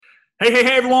Hey,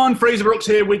 everyone. Fraser Brooks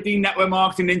here with the Network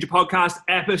Marketing Ninja Podcast,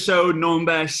 episode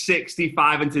number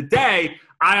 65. And today,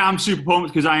 I am super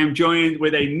pumped because I am joined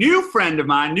with a new friend of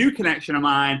mine, new connection of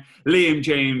mine, Liam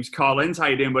James Collins. How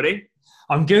you doing, buddy?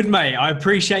 I'm good, mate. I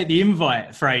appreciate the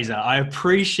invite, Fraser. I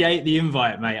appreciate the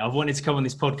invite, mate. I've wanted to come on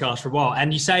this podcast for a while.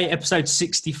 And you say episode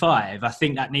 65. I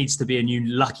think that needs to be a new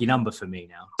lucky number for me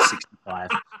now.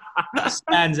 65.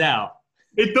 Stands out.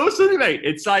 It does, doesn't it, mate?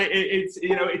 It's like it's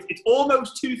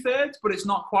almost 2/3, but it's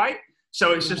not quite.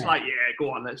 So it's just like, yeah, go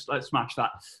on, let's smash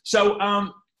that. So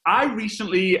I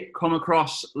recently come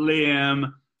across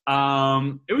Liam.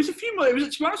 It was to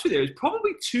be honest with you, it was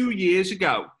probably 2 years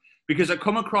ago because I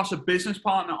come across a business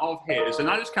partner of his, and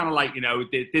I just kind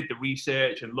of did the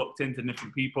research and looked into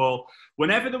different people.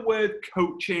 Whenever the word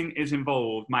coaching is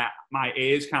involved, my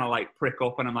ears kind of like prick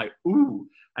up, and I'm like, ooh.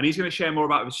 And he's going to share more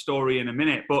about his story in a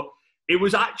minute, but it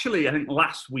was actually, I think,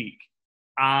 last week,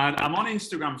 and I'm on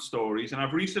Instagram stories, and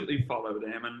I've recently followed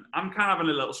him, and I'm kind of having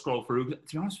a little scroll through. To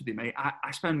be honest with you, mate,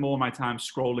 I spend more of my time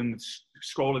scrolling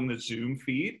the Zoom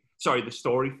feed, the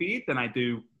story feed, than I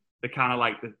do the kind of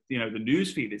like the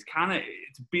news feed. It's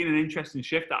been an interesting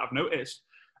shift that I've noticed,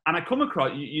 and I come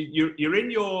across you're in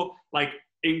your like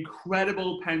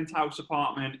incredible penthouse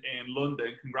apartment in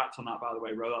London. Congrats on that, by the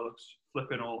way, bro. That looks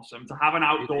flipping awesome. To have an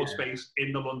outdoor space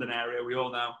in the London area, we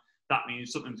all know that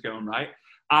means something's going right.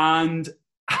 And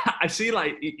I see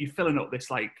like you're filling up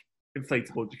this like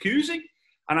inflatable jacuzzi.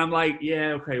 And I'm like,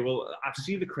 yeah, okay, well, I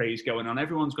see the craze going on.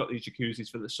 Everyone's got these jacuzzis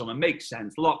for the summer. Makes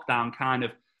sense. Lockdown kind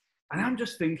of. And I'm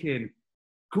just thinking,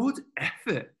 good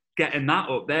effort getting that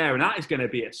up there. And that is going to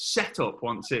be a setup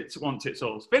once it's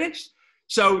all finished.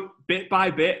 So bit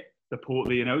by bit,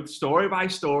 story by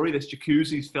story, this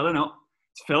jacuzzi's filling up.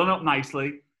 It's filling up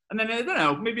nicely. And then, I don't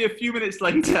know, maybe a few minutes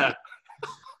later,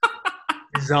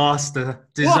 Disaster.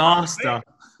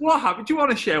 What happened? Do you want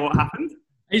to share what happened?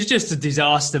 It's just a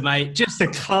disaster, mate. Just a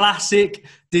classic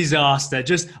disaster.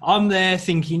 I'm there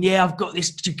thinking, yeah, I've got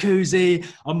this jacuzzi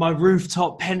on my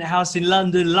rooftop penthouse in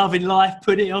London, loving life,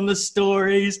 putting it on the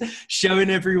stories,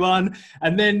 showing everyone.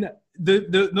 And then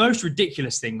the most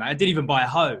ridiculous thing, mate, I didn't even buy a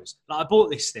hose. Like, I bought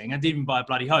this thing, I didn't even buy a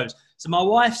bloody hose. So my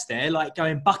wife's there, like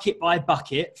going bucket by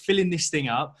bucket, filling this thing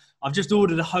up. I've just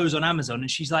ordered a hose on Amazon, and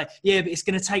she's like, yeah, but it's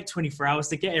going to take 24 hours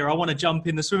to get here. I want to jump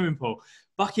in the swimming pool.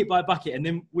 Bucket by bucket. And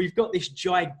then we've got this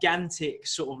gigantic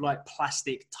sort of like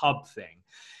plastic tub thing.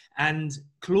 And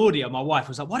Claudia, my wife,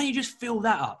 was like, why don't you just fill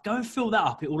that up? Go and fill that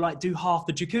up. It will like do half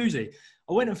the jacuzzi.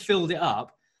 I went and filled it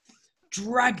up,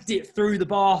 dragged it through the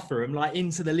bathroom, like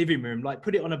into the living room, like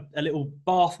put it on a little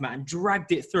bath mat and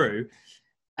dragged it through.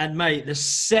 And mate, the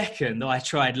second that I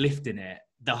tried lifting it,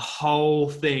 the whole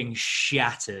thing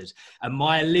shattered. And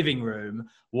my living room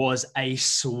was a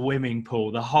swimming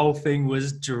pool. The whole thing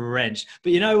was drenched.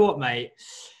 But you know what, mate?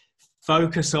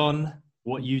 Focus on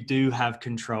what you do have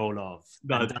control of.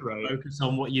 That's right. Focus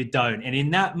on what you don't. And in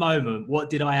that moment,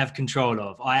 what did I have control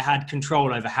of? I had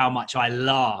control over how much I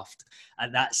laughed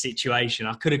at that situation.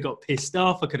 I could have got pissed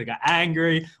off. I could have got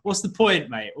angry. What's the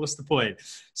point, mate? What's the point?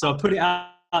 So I put it out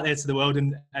there to the world,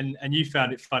 and you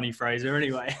found it funny, Fraser,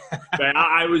 anyway.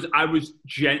 I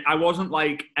wasn't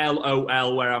like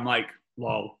LOL where I'm like,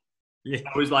 lol. Yeah.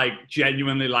 I was like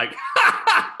genuinely like,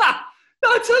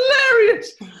 that's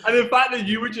hilarious. And the fact that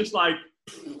you were just like,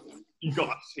 you got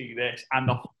to see this, and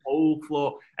the whole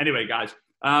floor. Anyway, guys,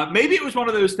 maybe it was one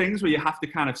of those things where you have to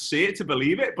kind of see it to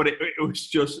believe it, but it was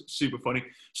just super funny.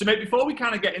 So maybe before we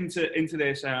kind of get into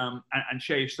this and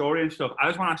share your story and stuff, I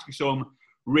just want to ask you some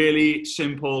really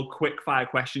simple, quick fire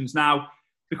questions. Now,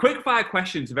 the quick fire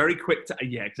questions are very quick to,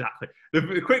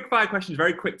 The quick fire questions are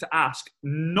very quick to ask.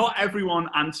 Not everyone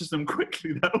answers them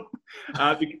quickly though.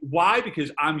 Why?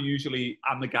 Because I'm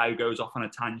the guy who goes off on a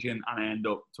tangent and I end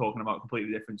up talking about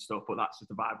completely different stuff, but that's just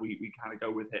the vibe we kind of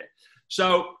go with here.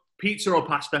 So, pizza or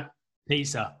pasta?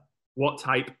 Pizza. What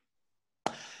type?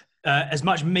 As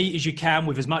much meat as you can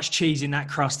with as much cheese in that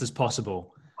crust as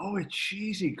possible. Oh, a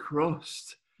cheesy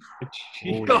crust.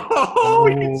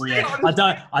 Yeah.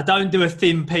 I don't do a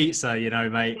thin pizza,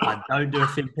 mate. I don't do a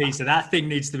thin pizza. That thing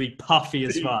needs to be puffy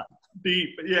as fuck.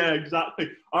 Deep. Yeah, exactly.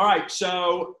 All right.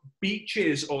 So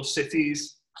beaches or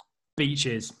cities?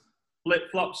 Beaches.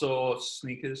 Flip-flops or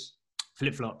sneakers?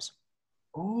 Flip-flops.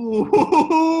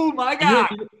 Oh my God.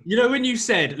 When you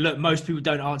said, look, most people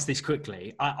don't answer this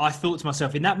quickly, I thought to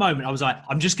myself in that moment, I was like,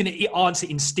 I'm just going to answer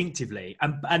instinctively.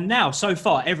 And now, so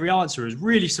far, every answer has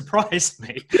really surprised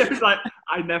me. It's like,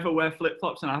 I never wear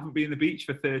flip-flops and I haven't been on the beach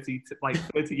for 30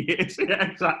 years. Yeah,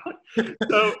 exactly.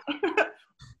 So,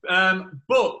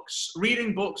 books,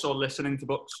 reading books or listening to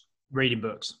books? Reading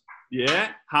books.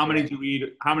 Yeah. How many do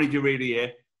you read a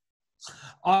year?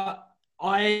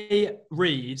 I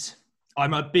read.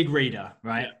 I'm a big reader,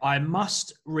 right? Yeah. I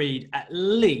must read at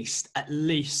least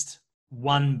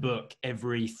one book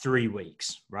every 3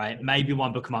 weeks, right? Maybe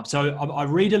one book a month. So I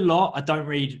read a lot. I don't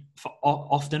read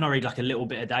often. I read like a little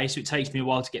bit a day. So it takes me a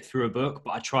while to get through a book,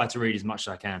 but I try to read as much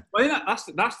as I can. Well, yeah,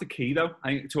 that's the key, though. I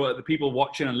think to the people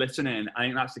watching and listening, I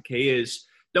think that's the key is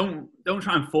don't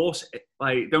try and force it.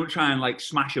 Like, don't try and like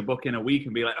smash a book in a week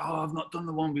and be like, oh, I've not done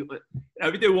the one.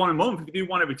 If you do one a month, if you do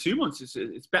one every 2 months,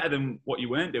 it's better than what you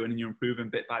weren't doing, and you're improving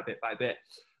bit by bit by bit.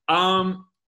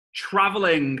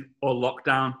 Traveling or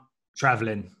lockdown?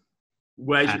 Traveling.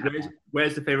 Where's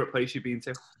the favorite place you've been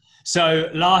to? So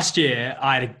last year,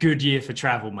 I had a good year for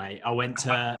travel, mate. I went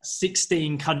to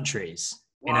 16 countries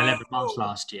in 11 months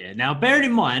last year. Now, bearing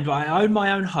in mind, I own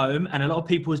my own home, and a lot of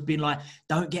people has been like,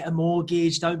 don't get a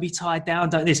mortgage, don't be tied down,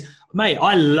 don't this. Mate,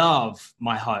 I love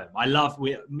my home.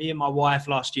 Me and my wife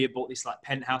last year bought this like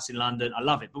penthouse in London. I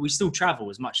love it, but we still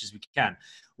travel as much as we can.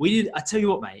 I tell you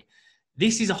what, mate,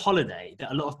 this is a holiday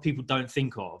that a lot of people don't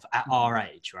think of at our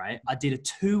age, right? I did a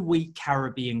 2-week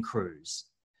Caribbean cruise,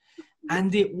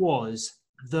 and it was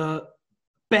the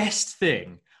best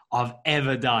thing I've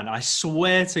ever done. I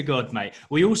swear to God, mate.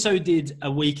 We also did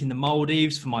a week in the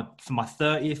Maldives for my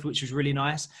 30th, which was really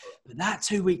nice. But that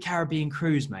 2-week Caribbean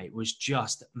cruise, mate, was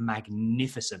just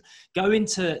magnificent. Going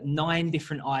to 9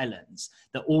 different islands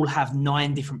that all have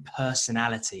 9 different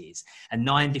personalities and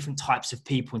 9 different types of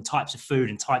people and types of food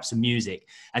and types of music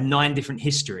and 9 different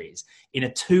histories in a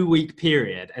 2-week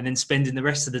period, and then spending the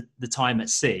rest of the time at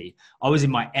sea. I was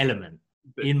in my element.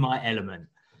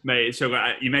 Mate, so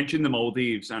you mentioned the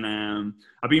Maldives, and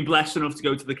I've been blessed enough to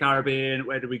go to the Caribbean.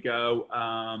 Where did we go?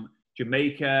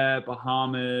 Jamaica,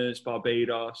 Bahamas,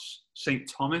 Barbados, St.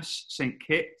 Thomas, St.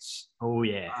 Kitts. Oh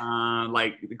yeah.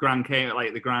 Like the Grand Cayman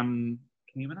Islands.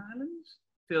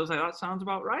 Feels like that sounds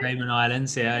about right. Cayman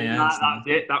Islands, yeah. That's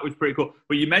it. That was pretty cool.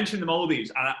 But you mentioned the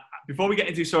Maldives, and before we get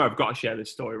into story, I've got to share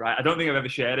this story, right? I don't think I've ever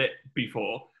shared it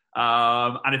before.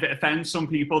 And if it offends some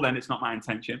people, then it's not my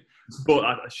intention. But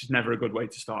it's just never a good way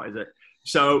to start, is it?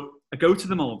 So I go to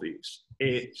the Maldives.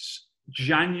 It's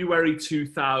January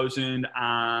 2000,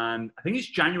 and I think it's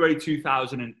January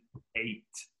 2008.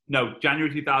 No,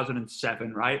 January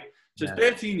 2007, right? So it's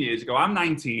 13 years ago. I'm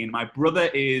 19. My brother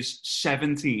is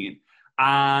 17.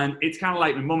 And it's kind of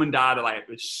like my mum and dad are like,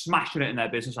 we're smashing it in their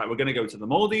business. Like, we're going to go to the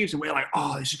Maldives. And we're like,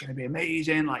 oh, this is going to be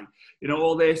amazing. Like,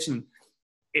 all this. And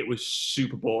it was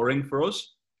super boring for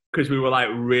us because we were like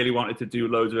really wanted to do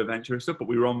loads of adventurous stuff, but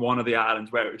we were on one of the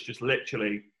islands where it was just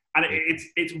literally, and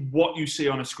it's what you see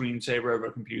on a screensaver over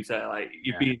a computer. Like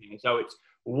you've been here. So it's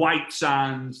white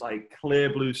sands, like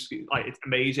clear blue sky, like it's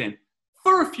amazing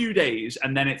for a few days.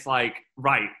 And then it's like,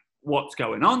 right, what's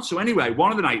going on? So anyway,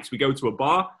 one of the nights we go to a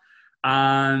bar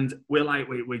and we're like,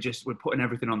 we're putting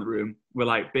everything on the room. We're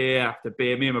like beer after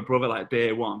beer. Me and my brother like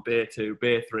beer 1, beer 2,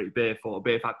 beer 3, beer 4,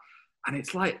 beer 5. And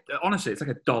it's like, honestly, it's like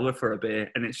 $1 for a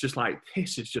beer. And it's just like,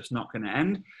 this is just not going to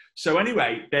end. So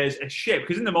anyway, there's a ship.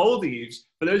 Because in the Maldives,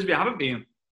 for those of you who haven't been,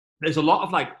 there's a lot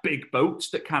of like big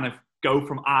boats that kind of go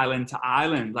from island to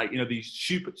island. Like, these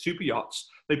super yachts.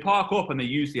 They park up and they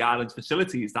use the island's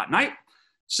facilities that night.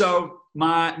 So me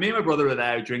and my brother are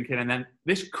there drinking. And then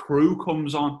this crew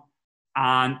comes on.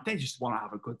 And they just want to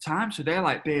have a good time. So they're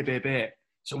like, beer, beer, beer.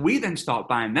 So we then start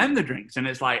buying them the drinks. And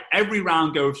it's like every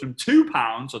round goes from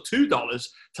 £2 or $2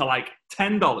 to like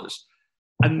 $10.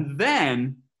 And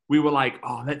then we were like,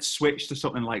 oh, let's switch to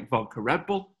something like vodka Red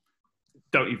Bull.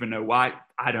 Don't even know why.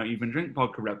 I don't even drink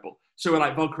vodka Red Bull. So we're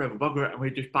like, vodka Red Bull, and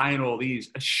we're just buying all these,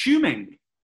 assuming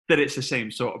that it's the same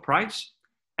sort of price.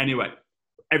 Anyway,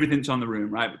 everything's on the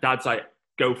room, right? But Dad's like,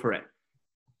 go for it.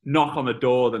 Knock on the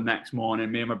door the next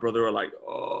morning. Me and my brother are like,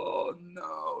 oh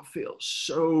no, it feels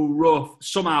so rough.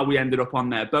 Somehow we ended up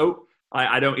on their boat.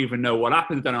 I don't even know what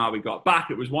happened. I don't know how we got back.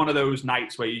 It was one of those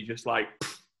nights where you just like,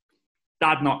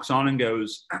 Dad knocks on and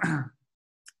goes,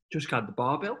 just got the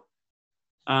bar bill.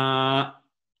 I'm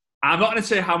not going to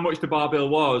say how much the bar bill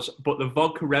was, but the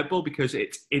vodka Red Bull, because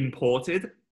it's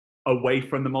imported away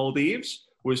from the Maldives,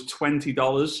 was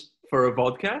 $20 for a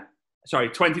vodka. Sorry,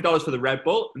 $20 for the Red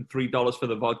Bull and $3 for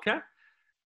the vodka.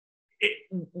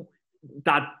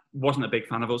 Dad wasn't a big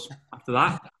fan of us after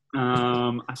that.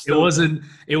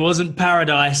 It wasn't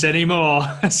paradise anymore.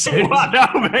 I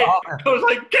know, mate. I was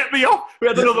like, get me off. We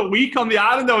had another week on the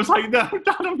island. I was like, no,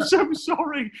 Dad, I'm so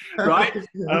sorry. Right?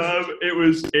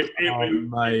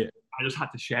 Mate. I just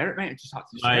had to share it, mate. I just had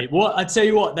to share it. I tell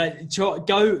you what,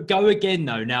 go again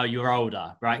though. Now you're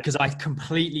older, right? Because I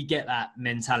completely get that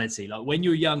mentality. Like when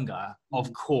you're younger,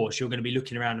 of course you're going to be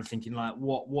looking around and thinking like,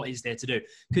 what is there to do?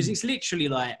 Because it's literally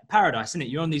like paradise, isn't it?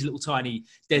 You're on these little tiny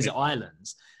desert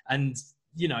islands. And,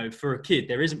 you know, for a kid,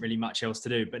 there isn't really much else to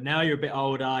do. But now you're a bit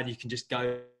older and you can just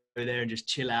go there and just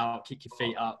chill out, kick your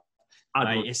feet up.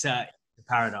 Like, it's a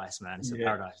paradise, man. It's a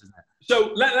paradise, isn't it?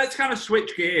 So let's kind of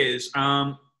switch gears.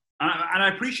 And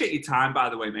I appreciate your time, by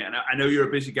the way, mate. And I know you're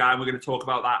a busy guy, and we're going to talk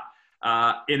about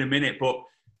that in a minute. But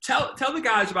tell the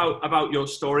guys about your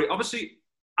story. Obviously,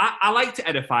 I like to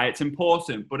edify. It's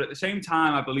important. But at the same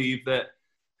time, I believe that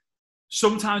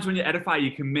sometimes when you edify,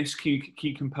 you can miss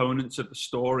key components of the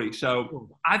story. So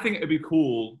I think it'd be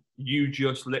cool you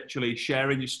just literally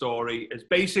sharing your story as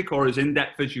basic or as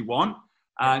in-depth as you want,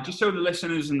 just so the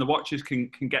listeners and the watchers can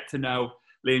get to know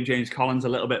Liam James Collins a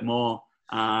little bit more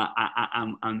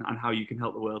and how you can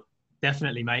help the world.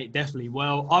 Definitely, mate. Definitely.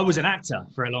 Well, I was an actor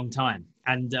for a long time,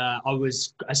 and I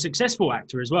was a successful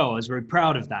actor as well. I was very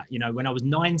proud of that. You know, when I was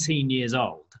 19 years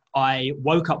old, I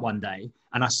woke up one day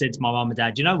and I said to my mum and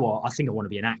dad, you know what? I think I want to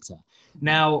be an actor.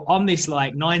 Now, I'm this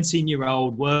like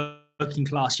 19-year-old working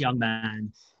class young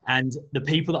man, and the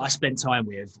people that I spent time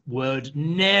with would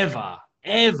never,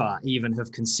 ever even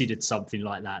have considered something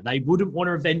like that. They wouldn't want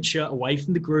to venture away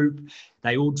from the group.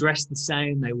 They all dressed the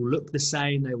same. They all looked the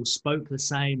same. They all spoke the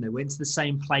same. They went to the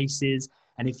same places.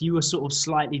 And if you were sort of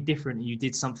slightly different and you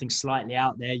did something slightly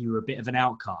out there, you were a bit of an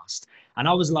outcast. And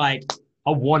I was like, I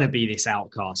want to be this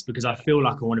outcast because I feel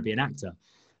like I want to be an actor.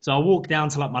 So I walked down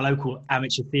to like my local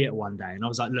amateur theatre one day and I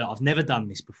was like, look, I've never done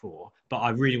this before, but I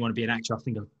really want to be an actor. I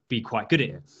think I'd be quite good at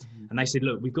it. Mm-hmm. And they said,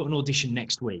 look, we've got an audition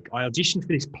next week. I auditioned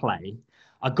for this play.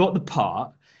 I got the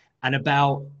part. And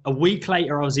about a week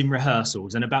later, I was in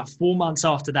rehearsals. And about 4 months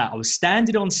after that, I was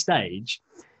standing on stage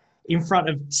in front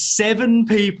of 7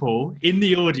 people in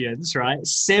the audience, right?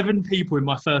 7 people in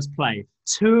my first play,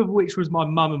 2 of which was my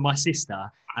mum and my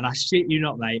sister. And I shit you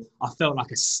not, mate, I felt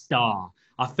like a star.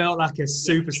 I felt like a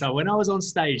superstar when I was on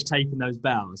stage taking those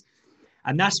bows.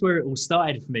 And that's where it all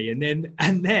started for me. And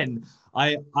then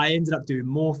I ended up doing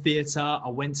more theatre. I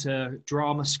went to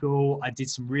drama school. I did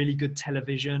some really good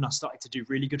television. I started to do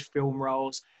really good film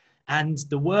roles. And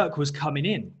the work was coming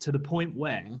in to the point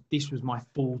where this was my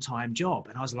full-time job.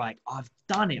 And I was like, I've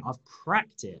done it. I've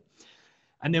cracked it.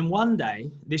 And then one day,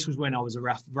 this was when I was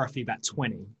roughly about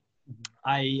 20,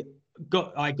 I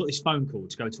got this phone call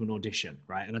to go to an audition,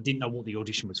 right? And I didn't know what the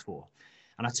audition was for.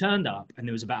 And I turned up and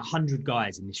there was about 100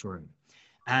 guys in this room.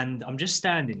 And I'm just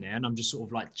standing there and I'm just sort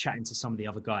of like chatting to some of the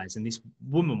other guys. And this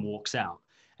woman walks out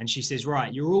and she says,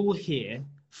 right, you're all here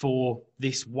for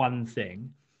this one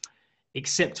thing,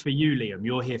 except for you, Liam,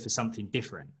 you're here for something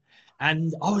different.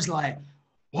 And I was like,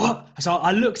 what? So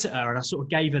I looked at her and I sort of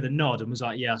gave her the nod and was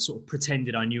like, yeah, I sort of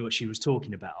pretended I knew what she was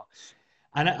talking about.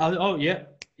 And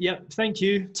yeah, thank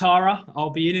you, Tara. I'll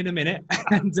be in a minute.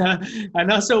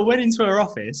 And I sort of went into her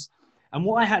office. And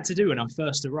what I had to do when I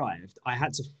first arrived, I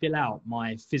had to fill out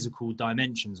my physical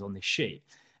dimensions on this sheet.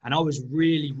 And I was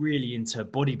really, really into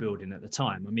bodybuilding at the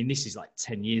time. I mean, this is like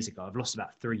 10 years ago. I've lost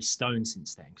about 3 stone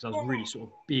since then because I was really sort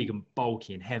of big and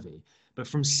bulky and heavy. But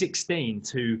from 16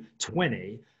 to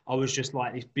 20, I was just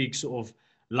like this big sort of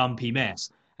lumpy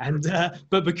mess. And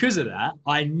but because of that,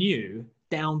 I knew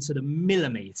down to the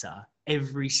millimeter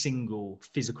every single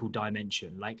physical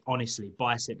dimension. Like honestly,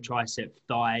 bicep, tricep,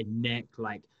 thigh, neck,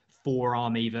 like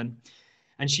forearm even.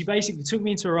 And she basically took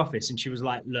me into her office and she was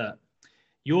like, look,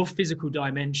 your physical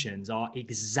dimensions are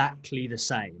exactly the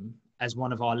same as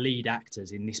one of our lead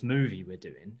actors in this movie we're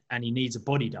doing, and he needs a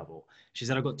body double. She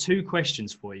said, I've got 2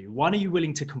 questions for you. 1, are you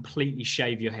willing to completely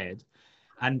shave your head?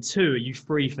 And 2, are you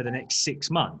free for the next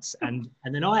 6 months? And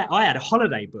then I had a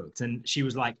holiday booked and she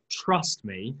was like, trust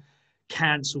me,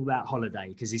 cancel that holiday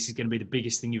because this is going to be the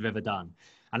biggest thing you've ever done.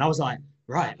 And I was like,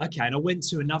 right, okay. And I went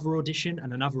to another audition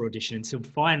and another audition until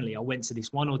finally I went to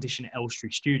this one audition at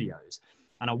Elstree Studios.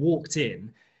 And I walked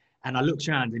in and I looked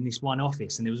around in this one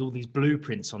office and there was all these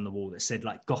blueprints on the wall that said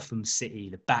like Gotham City,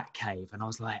 the Batcave. And I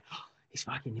was like, oh, it's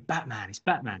Batman, it's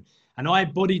Batman. And I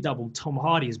body doubled Tom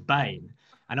Hardy as Bane.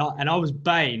 And I was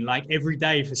Bane like every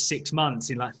day for 6 months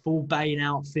in like full Bane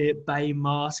outfit, Bane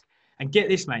mask. And get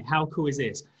this, mate, how cool is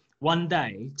this? One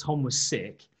day, Tom was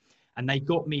sick and they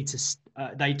got me to,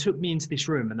 they took me into this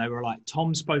room and they were like,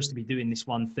 Tom's supposed to be doing this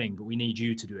one thing, but we need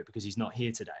you to do it because he's not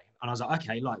here today. And I was like,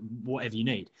 okay, like whatever you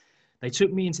need. They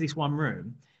took me into this one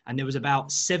room and there was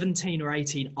about 17 or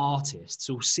 18 artists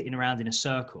all sitting around in a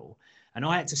circle. And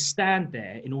I had to stand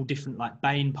there in all different like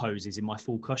Bane poses in my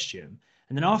full costume.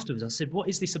 And then afterwards I said, what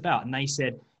is this about? And they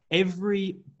said,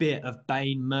 every bit of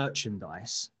Bane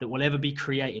merchandise that will ever be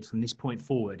created from this point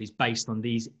forward is based on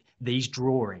these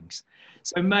drawings.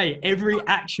 So mate, every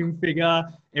action figure,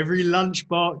 every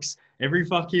lunchbox, every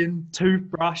fucking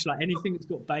toothbrush, like anything that's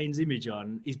got Bane's image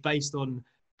on is based on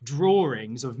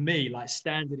drawings of me like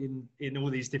standing in all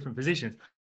these different positions.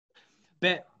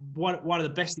 But one of the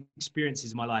best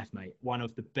experiences of my life, mate. One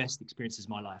of the best experiences of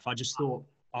my life. I just thought,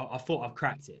 I thought I've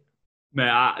cracked it.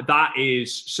 Mate, that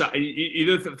is so.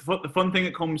 The fun thing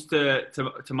that comes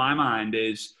to my mind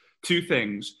is two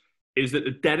things: is that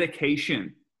the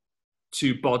dedication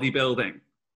to bodybuilding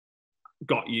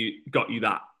got you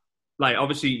that. Like,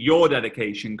 obviously, your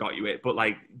dedication got you it, but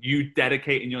like you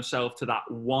dedicating yourself to that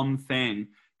one thing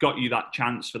got you that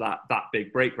chance for that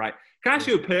big break, right? Can I ask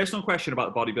you a personal question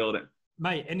about bodybuilding?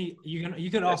 Mate, you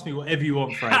can ask me whatever you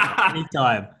want, Fraser,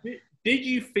 anytime. Did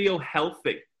you feel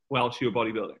healthy whilst you were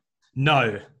bodybuilding?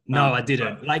 No, I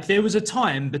didn't. Like, there was a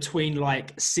time between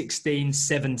like 16,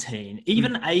 17,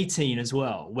 even 18 as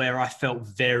well, where I felt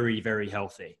very, very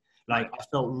healthy. Like, I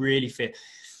felt really fit.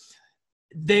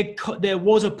 There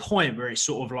was a point where it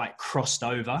sort of like crossed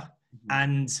over,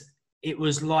 and it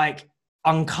was like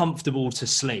uncomfortable to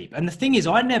sleep. And the thing is,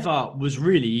 I never was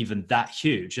really even that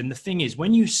huge. And the thing is,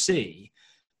 when you see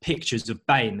pictures of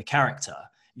Bane, the character,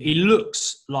 he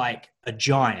looks like a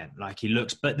giant, like he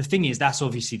looks. But the thing is, that's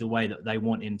obviously the way that they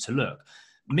want him to look.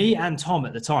 Me and Tom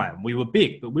at the time, we were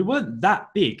big, but we weren't that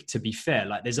big, to be fair.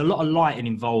 Like, there's a lot of lighting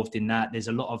involved in that. There's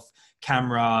a lot of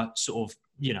camera sort of,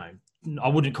 you know, I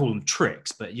wouldn't call them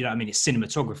tricks, but you know what I mean? It's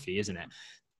cinematography, isn't it?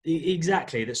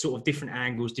 Exactly. That's sort of different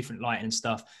angles, different lighting and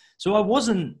stuff. So I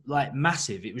wasn't like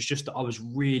massive. It was just that I was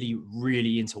really,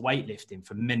 really into weightlifting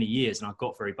for many years, and I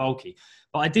got very bulky.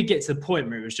 But I did get to the point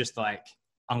where it was just like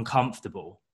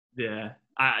uncomfortable. Yeah.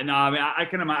 I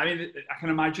can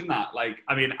imagine that. Like,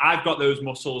 I mean, I've got those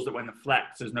muscles that when they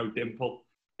flex, there's no dimple.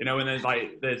 You know, and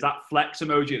there's that flex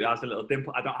emoji that has a little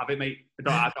dimple. I don't have it, mate.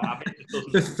 I don't have it.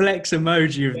 It the flex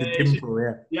emoji of the dimple,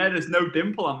 yeah. Yeah, there's no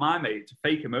dimple on mine, mate. It's a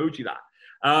fake emoji, that.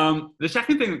 The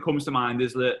second thing that comes to mind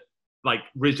is that, like,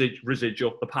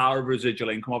 residual, the power of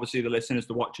residual income. Obviously, the listeners,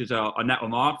 the watchers are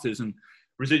network marketers, and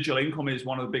residual income is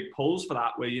one of the big pulls for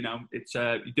that, where, you know, it's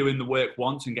you're doing the work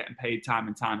once and getting paid time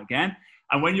and time again.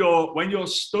 And when you're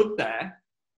stood there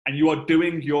and you are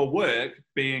doing your work,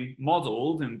 being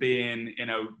modeled and being, you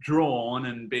know, drawn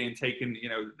and being taken, you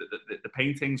know, the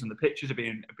paintings and the pictures are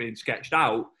being sketched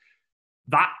out,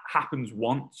 that happens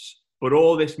once. But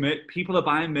all this, people are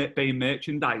buying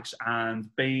merchandise and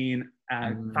buying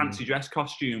fancy dress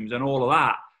costumes and all of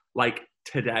that, like,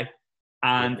 today.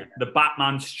 And the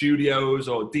Batman Studios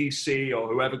or DC or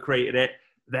whoever created it,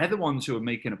 they're the ones who are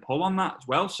making a pull on that as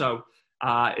well. So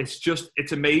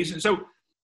it's amazing. So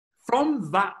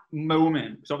from that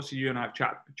moment, because obviously you and I have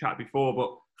chatted before,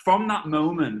 but from that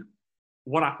moment,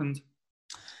 what happened?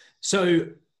 So,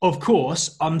 of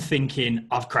course, I'm thinking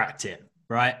I've cracked it.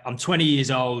 Right, I'm 20 years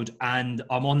old and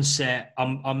I'm on set.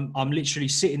 I'm literally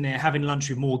sitting there having lunch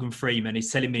with Morgan Freeman.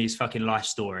 He's telling me his fucking life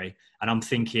story, and I'm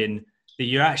thinking that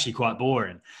you're actually quite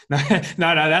boring. No,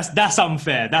 that's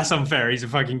unfair. That's unfair. He's a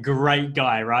fucking great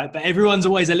guy, right? But everyone's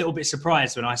always a little bit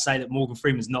surprised when I say that Morgan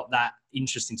Freeman's not that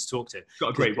interesting to talk to.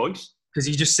 Got a great voice. Because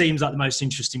he just seems like the most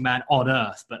interesting man on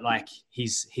earth. But like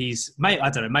he's mate, I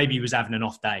don't know. Maybe he was having an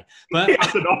off day. But he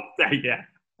has an off day, yeah.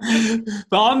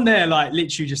 But I'm there, like,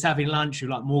 literally just having lunch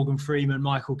with like Morgan Freeman,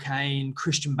 Michael Caine,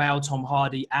 Christian Bale, Tom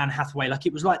Hardy, Anne Hathaway. Like,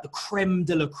 it was like the creme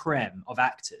de la creme of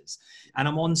actors. And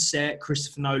I'm on set.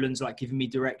 Christopher Nolan's like giving me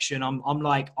direction. I'm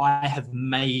like, I have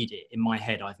made it in my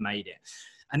head. I've made it.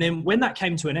 And then when that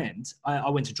came to an end, I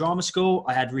went to drama school.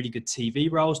 I had really good TV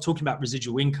roles. Talking about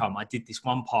residual income, I did this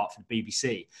one part for the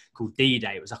BBC called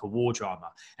D-Day. It was like a war drama.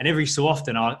 And every so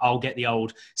often, I'll get the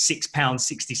old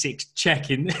 £6.66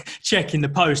 check in the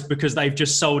post because they've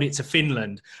just sold it to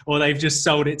Finland or they've just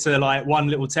sold it to like one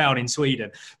little town in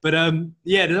Sweden. But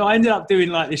yeah, I ended up doing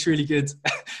like this really good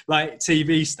like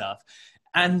TV stuff.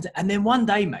 And then one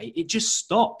day, mate, it just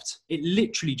stopped. It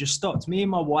literally just stopped. Me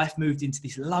and my wife moved into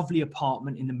this lovely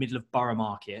apartment in the middle of Borough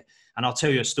Market. And I'll tell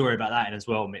you a story about that as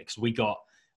well, Mick. We got,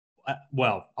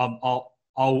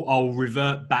 I'll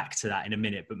revert back to that in a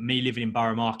minute. But me living in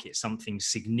Borough Market, something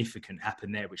significant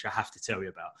happened there, which I have to tell you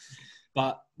about.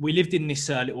 But we lived in this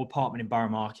little apartment in Borough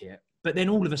Market. But then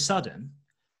all of a sudden,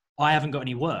 I haven't got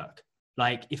any work.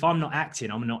 Like, if I'm not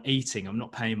acting, I'm not eating, I'm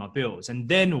not paying my bills. And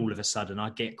then all of a sudden I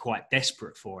get quite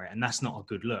desperate for it. And that's not a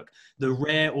good look. The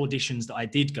rare auditions that I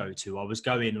did go to, I was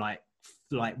going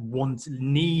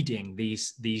needing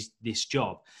this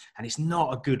job. And it's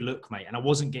not a good look, mate. And I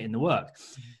wasn't getting the work.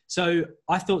 So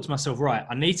I thought to myself, right,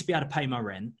 I need to be able to pay my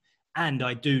rent. And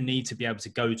I do need to be able to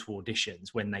go to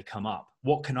auditions when they come up.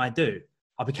 What can I do?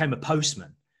 I became a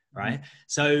postman. Right.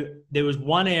 So there was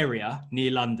one area near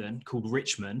London called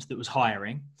Richmond that was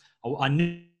hiring. I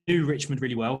knew Richmond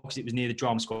really well because it was near the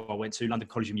drama school I went to, London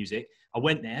College of Music. I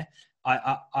went there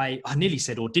I nearly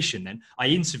said audition then. I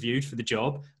interviewed for the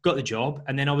job, got the job,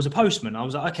 and then I was a postman. I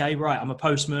was like, okay, right, I'm a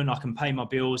postman. I can pay my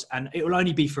bills, and it will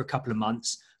only be for a couple of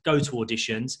months. Go to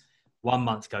auditions. 1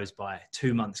 month goes by,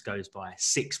 2 months goes by,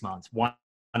 6 months, 1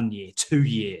 year, 2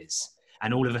 years.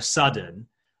 And all of a sudden,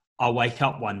 I wake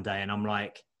up one day and I'm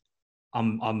like,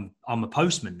 I'm a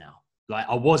postman now. Like,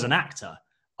 I was an actor.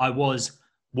 I was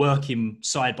working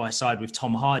side by side with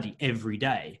Tom Hardy every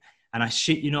day. And I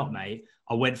shit you not, mate,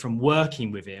 I went from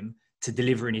working with him to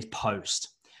delivering his post.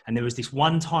 And there was this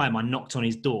one time I knocked on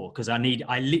his door because I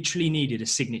literally needed a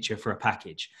signature for a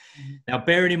package. Mm-hmm. Now,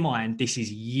 bearing in mind, this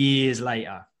is years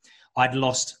later. I'd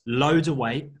lost loads of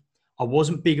weight. I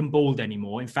wasn't big and bald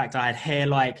anymore. In fact, I had hair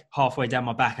like halfway down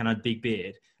my back and I had a big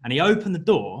beard. And he opened the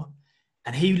door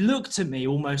and he looked at me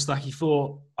almost like he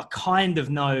thought, I kind of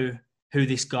know who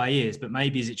this guy is, but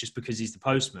maybe is it just because he's the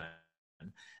postman?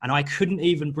 And I couldn't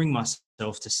even bring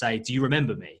myself to say, do you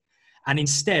remember me? And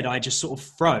instead, I just sort of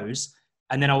froze.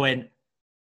 And then I went,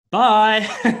 bye.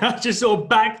 I just sort of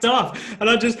backed off. And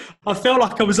I felt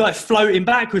like I was like floating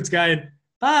backwards going,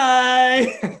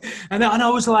 bye. And I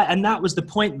was like, and that was the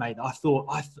point, mate. I thought,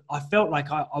 I felt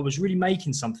like I was really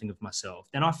making something of myself.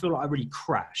 Then I feel like I really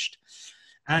crashed.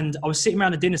 And I was sitting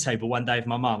around the dinner table one day with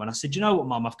my mum and I said, you know what,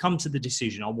 mum, I've come to the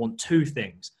decision. I want two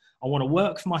things. I want to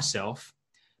work for myself,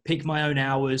 pick my own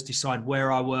hours, decide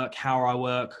where I work, how I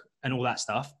work, and all that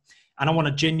stuff. And I want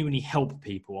to genuinely help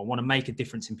people. I want to make a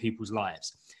difference in people's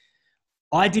lives.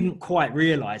 I didn't quite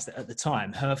realize that at the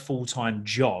time, her full-time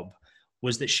job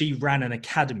was that she ran an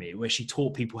academy where she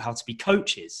taught people how to be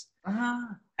coaches.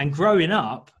 Uh-huh. And growing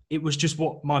up, it was just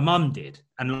what my mum did.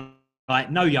 And like,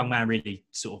 no young man really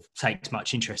sort of takes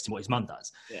much interest in what his mum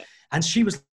does. Yeah. And she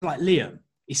was like, Liam,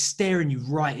 it's staring you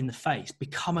right in the face.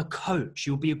 Become a coach.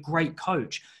 You'll be a great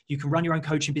coach. You can run your own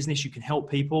coaching business. You can help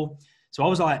people. So I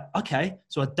was like, okay.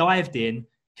 So I dived in,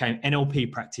 became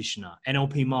NLP practitioner,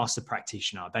 NLP master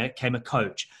practitioner. I became a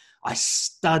coach. I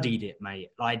studied it, mate.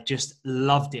 I just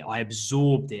loved it. I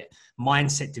absorbed it.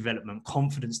 Mindset development,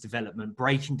 confidence development,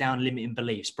 breaking down limiting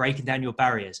beliefs, breaking down your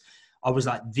barriers. I was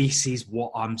like, this is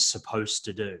what I'm supposed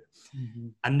to do. Mm-hmm.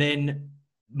 And then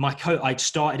I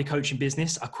started a coaching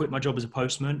business. I quit my job as a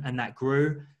postman and that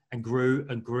grew and grew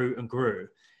and grew and grew.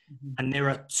 Mm-hmm. And there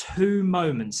are two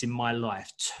moments in my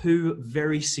life, two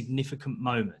very significant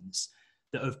moments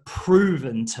that have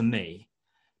proven to me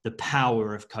the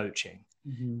power of coaching.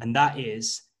 Mm-hmm. And that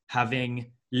is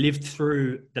having lived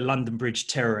through the London Bridge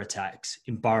terror attacks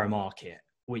in Borough Market,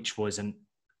 which was a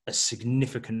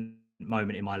significant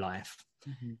moment in my life.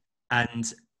 Mm-hmm.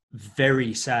 And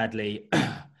very sadly,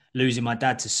 losing my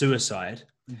dad to suicide,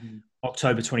 mm-hmm.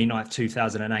 October 29th,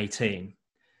 2018.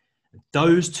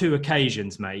 Those two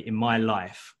occasions, mate, in my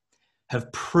life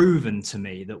have proven to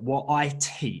me that what I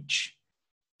teach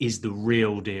is the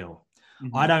real deal.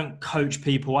 Mm-hmm. I don't coach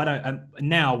people.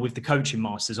 Now with the coaching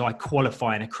masters, I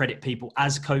qualify and accredit people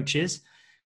as coaches.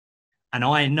 And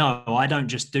I know I don't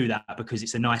just do that because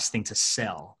it's a nice thing to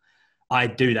sell. I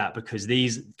do that because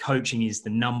coaching is the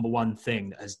number one thing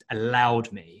that has allowed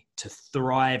me to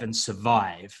thrive and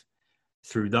survive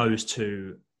through those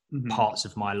two mm-hmm. parts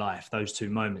of my life, those two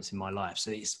moments in my life.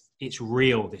 So it's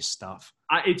real, this stuff.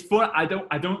 It's fun.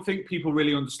 I don't think people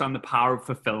really understand the power of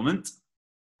fulfillment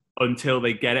until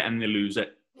they get it and they lose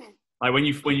it. Like when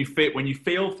you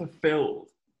feel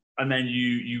fulfilled and then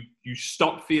you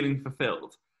stop feeling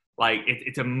fulfilled, like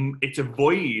it's a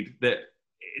void that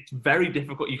it's very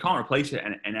difficult. You can't replace it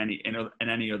in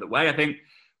any other way. I think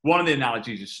one of the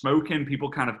analogies is smoking. People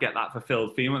kind of get that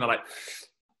fulfilled feeling. They're like,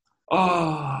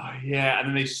 oh yeah, and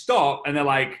then they stop and they're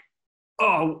like,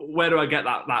 oh, where do I get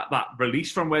that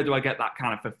release from? Where do I get that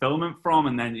kind of fulfillment from?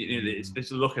 And then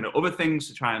it's looking at other things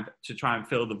to try and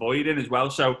fill the void in as well.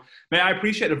 So, man, I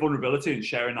appreciate the vulnerability and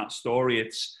sharing that story.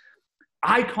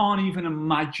 I can't even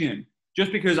imagine,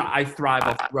 just because I thrive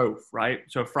off growth, right?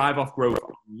 So I thrive off growth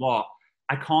a lot.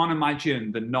 I can't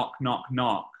imagine the knock, knock,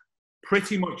 knock,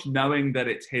 pretty much knowing that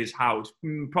it's his house,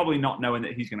 probably not knowing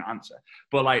that he's going to answer,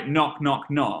 but like knock, knock,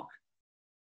 knock.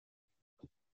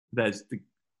 There's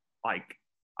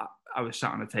I was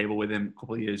sat on a table with him a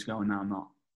couple of years ago and now I'm not.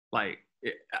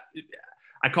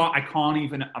 I can't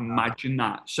even imagine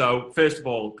that. So first of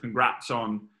all, congrats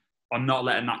on not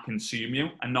letting that consume you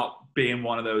and not being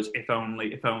one of those if only,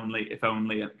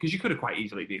 because you could have quite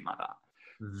easily been like that.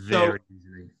 Very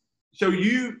easily. So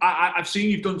I've seen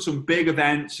you've done some big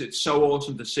events. It's so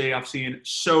awesome to see. I've seen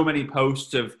so many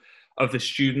posts of the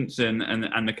students and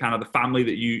the kind of the family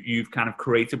that you've kind of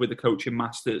created with the Coaching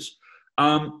Masters.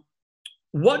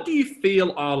 What do you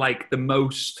feel are like the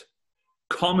most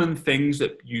common things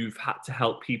that you've had to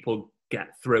help people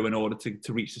get through in order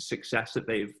to reach the success that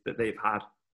they've had?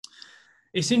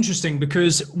 It's interesting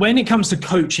because when it comes to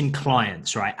coaching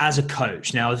clients, right, as a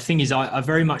coach, now the thing is I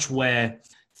very much wear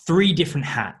 3 different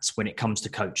hats when it comes to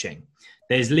coaching.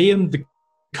 There's Liam, the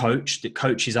coach that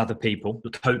coaches other people,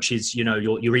 that coaches,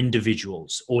 your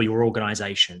individuals or your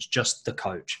organizations, just the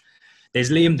coach. There's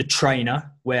Liam, the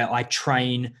trainer, where I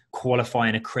train, qualify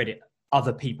and accredit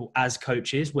other people as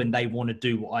coaches when they want to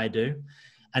do what I do.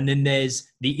 And then there's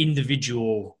the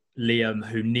individual Liam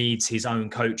who needs his own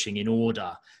coaching in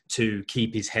order to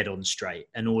keep his head on straight,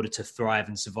 in order to thrive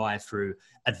and survive through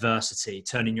adversity,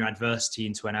 turning your adversity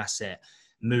into an asset,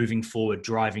 moving forward,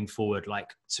 driving forward,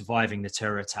 like surviving the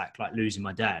terror attack, like losing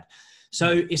my dad.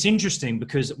 So it's interesting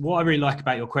because what I really like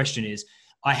about your question is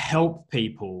I help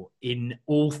people in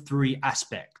all 3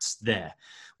 aspects there.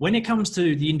 When it comes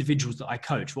to the individuals that I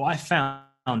coach, what I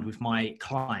found with my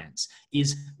clients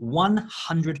is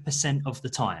 100% of the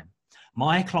time,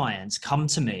 my clients come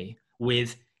to me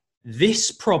with this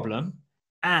problem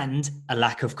and a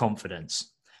lack of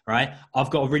confidence, right? I've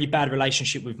got a really bad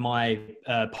relationship with my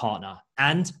partner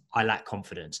and I lack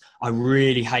confidence. I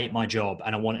really hate my job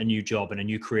and I want a new job and a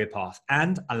new career path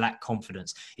and I lack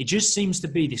confidence. It just seems to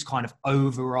be this kind of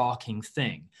overarching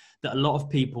thing that a lot of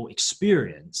people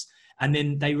experience. And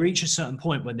then they reach a certain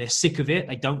point when they're sick of it.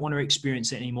 They don't want to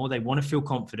experience it anymore. They want to feel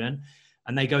confident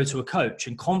and they go to a coach.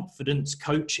 And confidence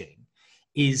coaching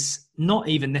is not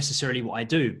even necessarily what I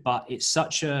do, but there's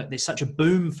such a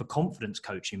boom for confidence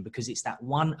coaching because it's that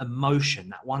one emotion,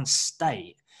 that one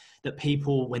state that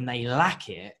people, when they lack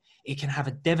it, it can have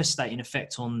a devastating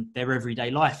effect on their everyday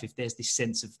life if there's this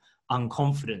sense of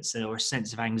unconfidence or a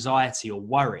sense of anxiety or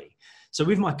worry. So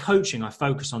with my coaching, I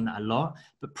focus on that a lot,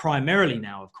 but primarily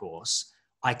now, of course,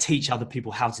 I teach other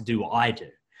people how to do what I do.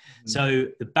 Mm-hmm. So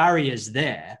the barriers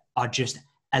there are just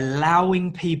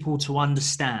allowing people to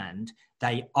understand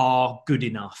they are good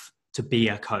enough to be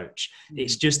a coach.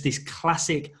 It's just this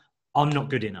classic, I'm not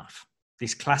good enough.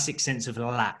 This classic sense of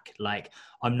lack, like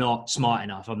I'm not smart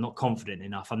enough. I'm not confident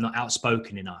enough. I'm not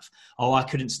outspoken enough. Oh, I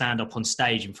couldn't stand up on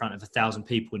stage in front of 1,000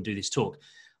 people and do this talk.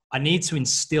 I need to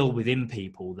instill within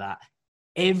people that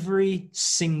every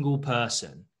single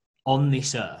person on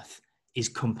this earth is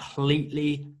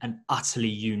completely and utterly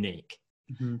unique.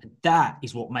 Mm-hmm. That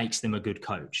is what makes them a good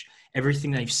coach.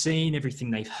 Everything they've seen,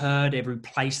 everything they've heard, every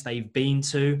place they've been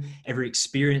to, every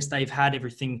experience they've had,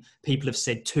 everything people have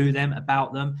said to them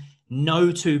about them,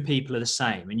 no 2 people are the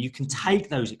same. And you can take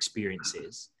those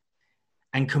experiences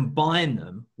and combine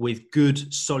them with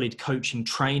good, solid coaching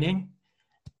training.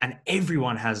 And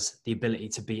everyone has the ability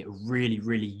to be a really,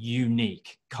 really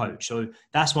unique coach. So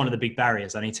that's one of the big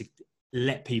barriers. I need to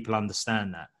let people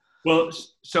understand that. Well,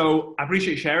 so I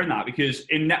appreciate sharing that because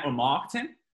in network marketing,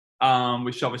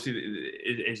 which obviously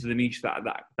is the niche that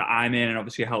I'm in, and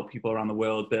obviously help people around the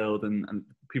world build, and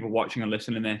people watching and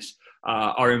listening to this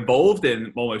are involved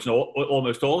in almost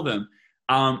all of them.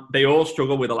 They all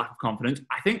struggle with a lack of confidence.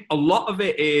 I think a lot of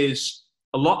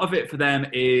it for them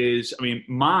is, I mean,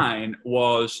 mine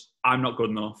was, I'm not good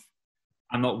enough.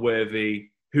 I'm not worthy.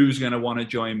 Who's going to want to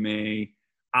join me?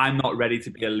 I'm not ready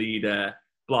to be a leader,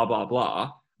 blah, blah,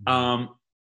 blah.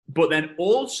 But then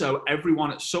also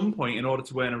everyone at some point, in order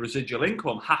to earn a residual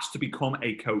income, has to become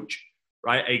a coach,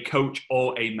 right? A coach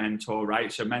or a mentor,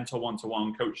 right? So mentor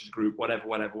one-to-one, coaches group, whatever.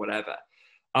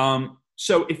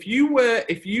 So if you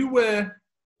were,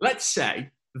 let's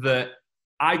say that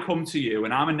I come to you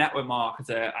and I'm a network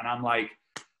marketer and I'm like,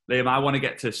 Liam, I want to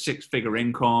get to 6-figure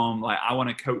income. Like, I want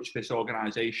to coach this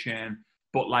organization,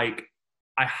 but like,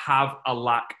 I have a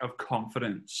lack of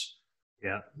confidence.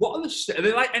 Yeah. What are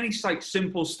there like any like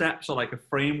simple steps or like a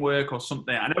framework or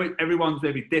something? I know everyone's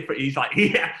maybe different. He's like,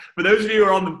 yeah. For those of you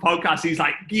who are on the podcast, he's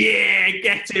like, yeah,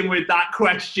 get in with that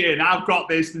question. I've got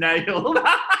this nailed.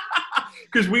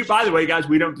 Because by the way, guys,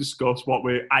 we don't discuss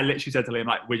I literally said to Liam,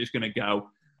 like, we're just going to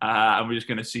go and we're just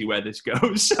going to see where this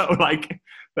goes. So like,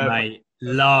 mate,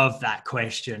 love that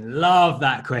question.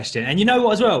 And you know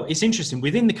what as well? It's interesting.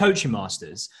 Within the Coaching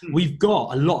Masters, we've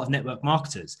got a lot of network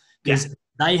marketers because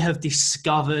they have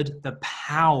discovered the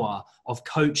power of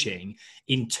coaching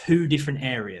in 2 different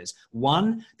areas.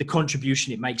 One, the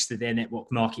contribution it makes to their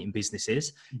network marketing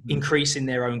businesses, increasing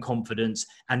their own confidence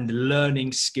and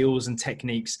learning skills and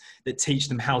techniques that teach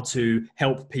them how to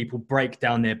help people break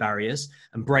down their barriers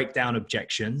and break down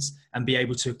objections and be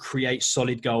able to create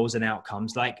solid goals and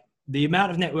outcomes. Like, the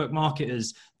amount of network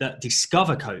marketers that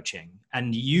discover coaching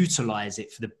and utilize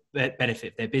it for the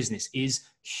benefit of their business is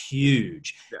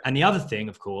huge. Yeah. And the other thing,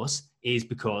 of course, is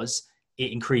because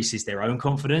it increases their own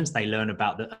confidence. They learn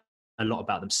about a lot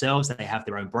about themselves. They have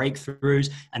their own breakthroughs,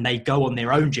 and they go on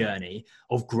their own journey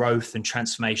of growth and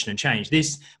transformation and change.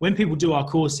 When people do our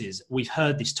courses, we've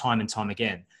heard this time and time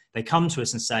again. They come to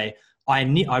us and say, I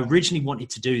originally wanted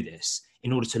to do this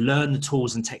in order to learn the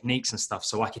tools and techniques and stuff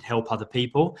so I could help other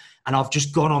people. And I've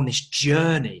just gone on this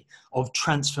journey of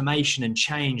transformation and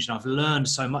change. And I've learned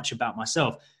so much about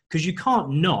myself. Because you can't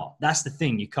not. That's the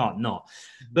thing, you can't not.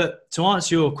 But to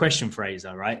answer your question,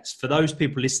 Fraser, right? For those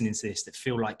people listening to this that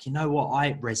feel like, you know what,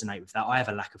 I resonate with that. I have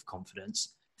a lack of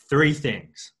confidence. 3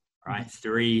 things, right?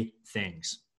 3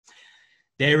 things.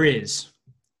 There is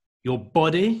your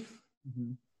body,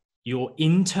 your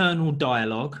internal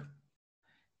dialogue,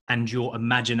 and your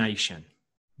imagination.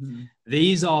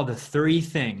 These are the 3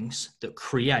 things that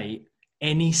create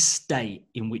any state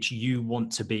in which you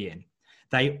want to be in.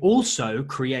 They also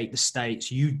create the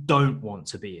states you don't want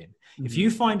to be in. If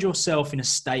you find yourself in a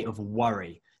state of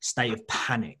worry, state of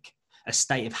panic, a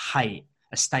state of hate,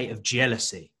 a state of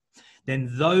jealousy, then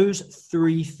those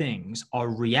 3 things are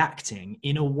reacting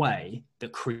in a way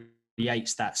that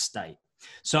creates that state.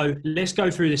 So let's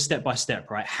go through this step by step,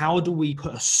 right? How do we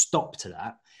put a stop to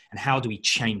that? And how do we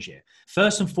change it?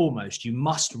 First and foremost, you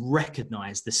must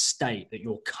recognize the state that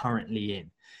you're currently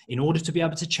in. In order to be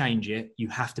able to change it, you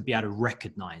have to be able to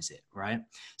recognize it, right?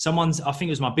 I think it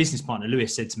was my business partner,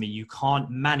 Lewis, said to me, you can't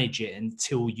manage it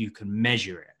until you can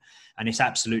measure it. And it's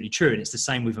absolutely true. And it's the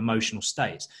same with emotional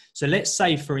states. So let's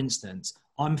say, for instance,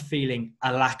 I'm feeling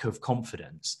a lack of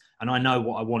confidence and I know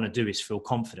what I want to do is feel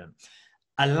confident.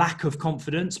 A lack of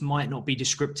confidence might not be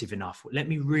descriptive enough. Let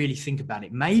me really think about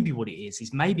it. Maybe what it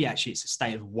is maybe actually it's a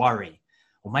state of worry,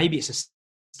 or maybe it's a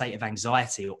state of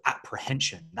anxiety or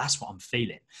apprehension. That's what I'm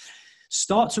feeling.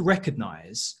 Start to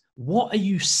recognize, what are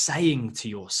you saying to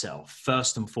yourself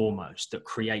first and foremost that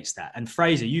creates that? And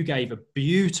Fraser, you gave a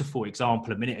beautiful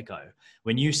example a minute ago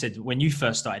when you said, when you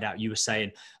first started out, you were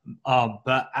saying,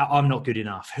 but I'm not good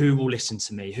enough. Who will listen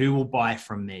to me? Who will buy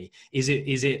from me? Is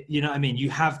it, you know what I mean? You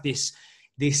have this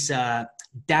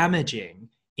damaging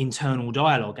internal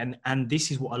dialogue. And this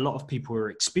is what a lot of people are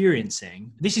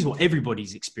experiencing. This is what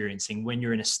everybody's experiencing when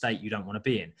you're in a state you don't want to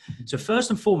be in. So first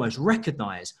and foremost,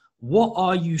 recognize, what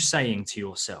are you saying to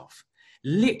yourself?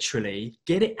 Literally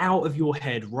get it out of your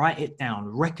head, write it down,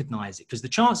 recognize it. Because the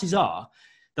chances are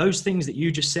those things that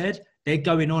you just said, they're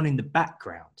going on in the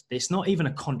background. It's not even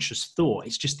a conscious thought.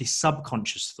 It's just this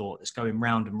subconscious thought that's going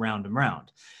round and round and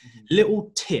round.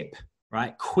 Little tip,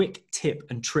 right? Quick tip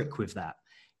and trick with that.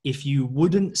 If you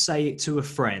wouldn't say it to a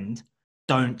friend,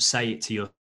 don't say it to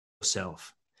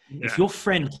yourself. Yeah. If your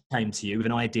friend came to you with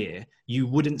an idea, you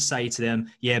wouldn't say to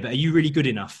them, yeah, but are you really good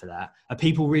enough for that? Are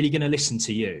people really going to listen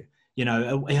to you? You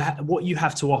know, what you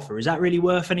have to offer, is that really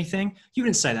worth anything? You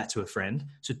wouldn't say that to a friend.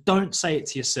 So don't say it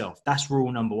to yourself. That's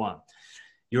rule number 1.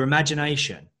 Your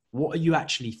imagination. What are you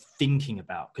actually thinking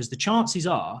about? Because the chances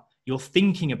are you're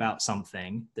thinking about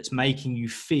something that's making you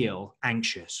feel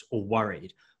anxious or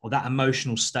worried, or that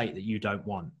emotional state that you don't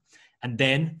want. And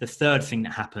then the third thing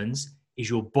that happens is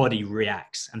your body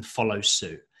reacts and follows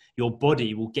suit. Your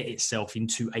body will get itself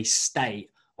into a state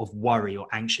of worry or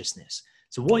anxiousness.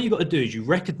 So what you've got to do is you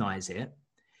recognize it,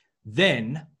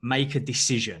 then make a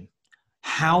decision.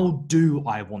 How do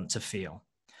I want to feel?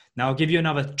 Now, I'll give you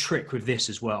another trick with this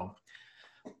as well.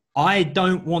 I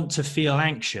don't want to feel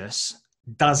anxious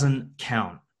doesn't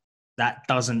count. That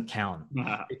doesn't count.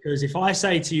 Because if I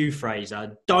say to you,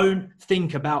 Fraser, don't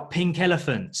think about pink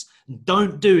elephants,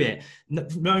 don't do it.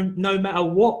 No matter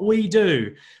what we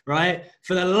do, right?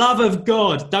 For the love of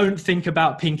God, don't think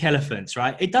about pink elephants,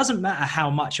 right? It doesn't matter how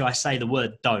much I say the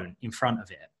word don't in front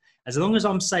of it. As long as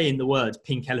I'm saying the word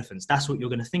pink elephants, that's what you're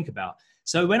going to think about.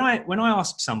 So when I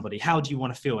ask somebody, how do you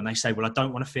want to feel? And they say, well, I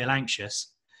don't want to feel anxious.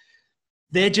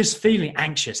 They're just feeling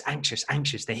anxious.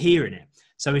 They're hearing it.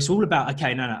 So it's all about,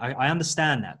 okay, no, I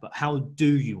understand that, but how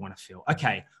do you want to feel?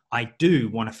 Okay, I do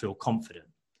want to feel confident.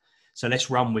 So let's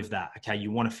run with that. Okay,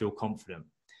 you want to feel confident.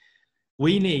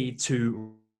 We need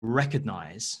to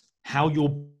recognize how your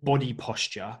body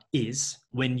posture is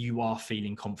when you are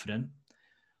feeling confident,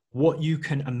 what you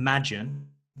can imagine,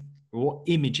 or what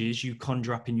images you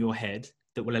conjure up in your head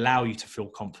that will allow you to feel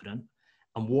confident,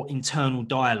 and what internal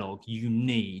dialogue you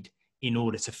need in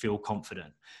order to feel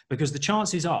confident. Because the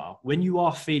chances are, when you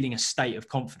are feeling a state of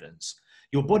confidence,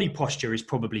 your body posture is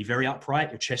probably very upright,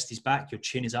 your chest is back, your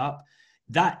chin is up.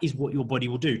 That is what your body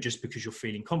will do just because you're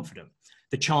feeling confident.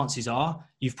 The chances are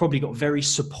you've probably got very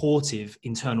supportive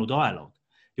internal dialogue.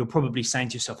 You're probably saying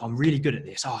to yourself, I'm really good at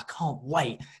this. Oh, I can't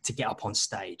wait to get up on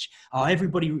stage. Oh,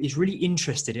 everybody is really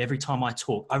interested every time I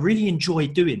talk. I really enjoy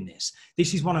doing this.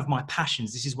 This is one of my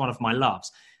passions. This is one of my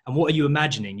loves. And what are you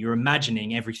imagining? You're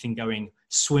imagining everything going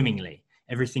swimmingly,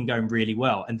 everything going really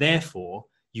well. And therefore,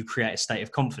 you create a state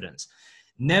of confidence.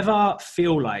 Never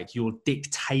feel like you're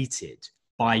dictated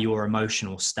by your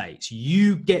emotional states.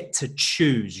 You get to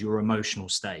choose your emotional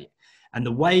state. And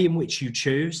the way in which you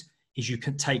choose is you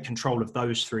can take control of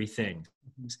those three things.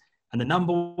 And the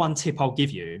number one tip I'll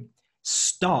give you,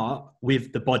 start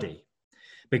with the body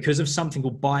because of something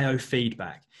called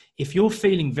biofeedback. If you're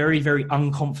feeling very, very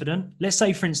unconfident, let's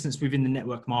say, for instance, within the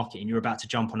network marketing, you're about to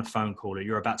jump on a phone call or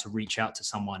you're about to reach out to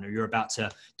someone or you're about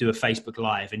to do a Facebook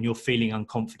Live and you're feeling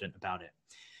unconfident about it.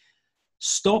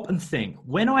 Stop and think,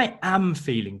 when I am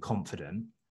feeling confident,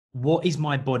 what is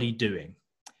my body doing?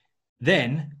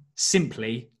 Then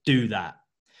simply do that.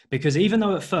 Because even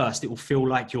though at first it will feel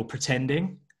like you're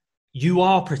pretending, you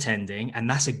are pretending, and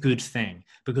that's a good thing.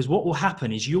 Because what will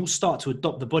happen is you'll start to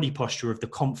adopt the body posture of the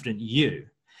confident you.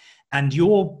 And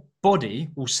your body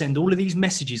will send all of these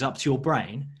messages up to your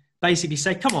brain, basically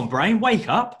say, come on, brain, wake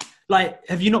up. Like,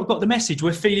 have you not got the message?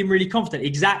 We're feeling really confident.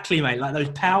 Exactly, mate. Like those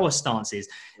power stances.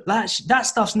 That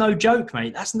stuff's no joke,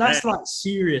 mate. That's like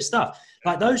serious stuff.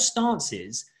 Like those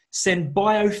stances send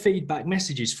biofeedback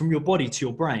messages from your body to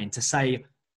your brain to say,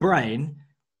 brain,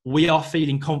 we are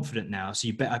feeling confident now. So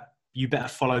you better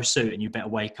follow suit and you better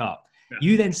wake up. Yeah.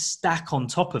 You then stack on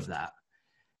top of that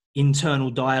internal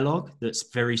dialogue that's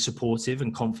very supportive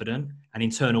and confident and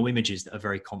internal images that are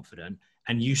very confident.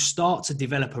 And you start to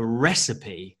develop a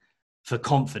recipe for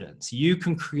confidence. You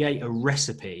can create a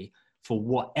recipe for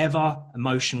whatever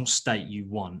emotional state you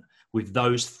want with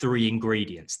those three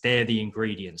ingredients. They're the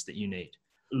ingredients that you need.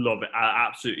 Love it. I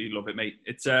absolutely love it, mate.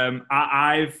 It's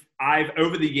I've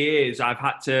over the years I've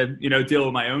had to, deal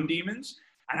with my own demons,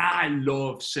 and I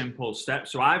love simple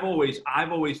steps. So I've always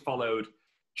followed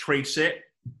trace it,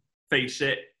 face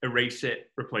it, erase it,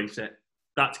 replace it.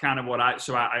 That's kind of what I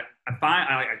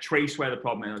trace where the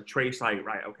problem is. I trace like,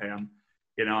 right, okay, I'm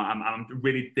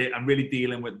really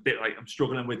dealing with I'm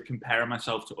struggling with comparing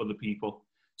myself to other people.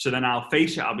 So then I'll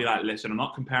face it. I'll be like, listen, I'm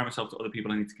not comparing myself to other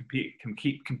people. I need to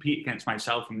compete against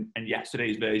myself and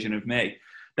yesterday's version of me.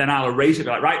 Then I'll erase it. Be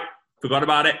like, right, forgot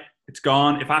about it. It's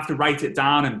gone. If I have to write it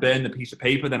down and burn the piece of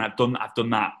paper, then I've done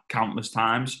that countless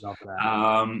times. Love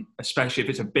that. Especially if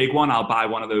it's a big one, I'll buy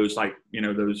one of those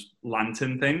those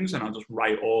lantern things, and I'll just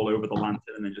write all over the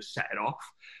lantern and then just set it off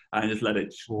and just let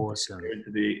it go into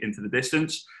the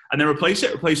distance, and then replace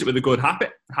it with a good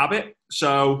habit.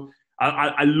 So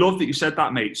I love that you said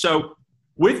that, mate. So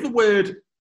with the word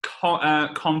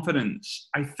confidence,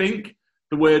 I think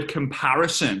the word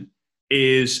comparison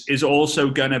is also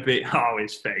going to be,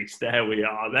 his face. There we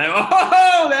are.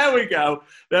 There we go.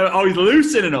 He's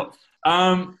loosening up.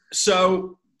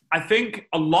 So I think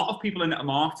a lot of people in network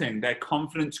marketing, their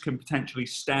confidence can potentially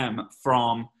stem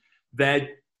from they're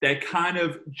kind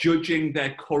of judging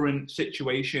their current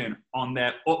situation on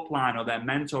their upline or their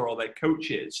mentor or their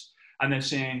coaches. And they're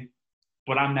saying,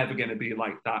 but I'm never going to be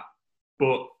like that.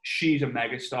 But she's a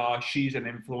megastar. She's an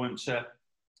influencer.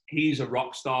 He's a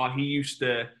rock star. He used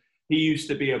to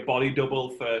be a body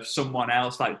double for someone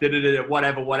else, like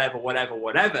whatever.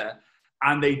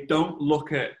 And they don't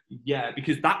look at,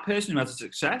 because that person who has a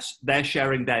success, they're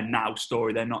sharing their now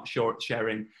story. They're not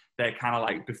sharing their kind of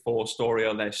like before story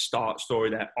or their start story,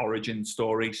 their origin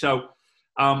story. So,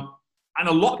 and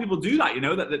a lot of people do that,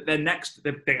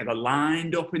 that they're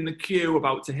lined up in the queue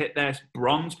about to hit their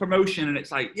bronze promotion. And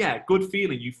it's like, good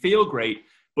feeling. You feel great,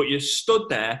 but you're stood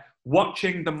there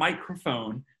watching the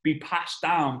microphone be passed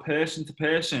down person to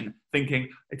person, thinking,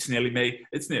 it's nearly me.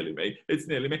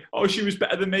 Oh, she was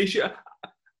better than me.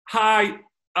 Hi,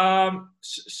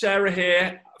 Sarah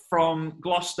here from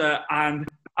Gloucester, and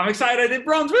I'm excited I did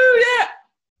bronze. Woo, yeah!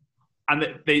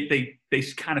 And they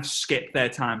kind of skip their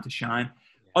time to shine.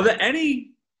 Are there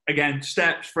any, again,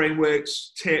 steps,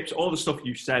 frameworks, tips, all the stuff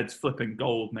you said, flipping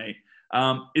gold, mate?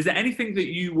 Is there anything that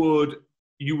you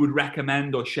would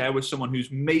recommend or share with someone who's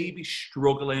maybe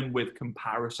struggling with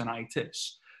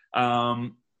comparisonitis,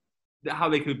 how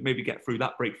they could maybe break through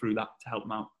that to help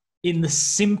them out? In the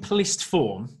simplest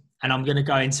form, and I'm going to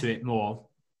go into it more,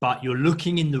 but you're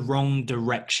looking in the wrong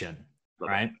direction,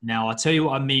 right? Now, I'll tell you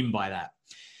what I mean by that.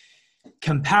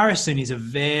 Comparison is a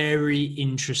very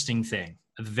interesting thing,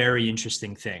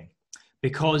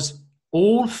 because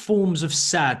all forms of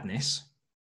sadness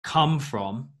come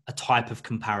from a type of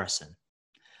comparison.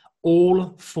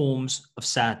 All forms of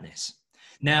sadness.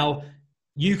 Now,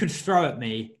 you could throw at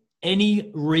me any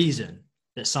reason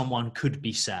that someone could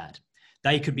be sad.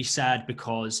 They could be sad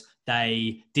because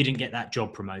they didn't get that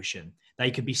job promotion. They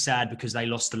could be sad because they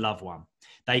lost a loved one.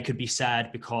 They could be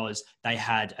sad because they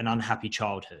had an unhappy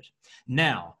childhood.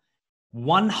 Now,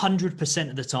 100%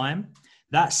 of the time,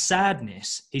 that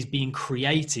sadness is being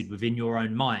created within your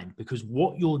own mind, because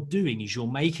what you're doing is you're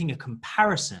making a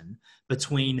comparison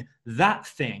between that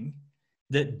thing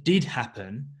that did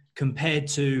happen compared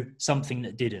to something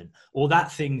that didn't, or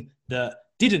that thing that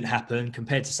didn't happen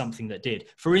compared to something that did.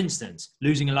 For instance,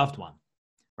 losing a loved one,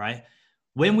 right?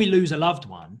 When we lose a loved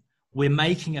one, we're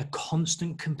making a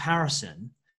constant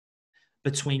comparison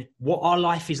between what our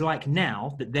life is like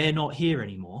now that they're not here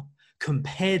anymore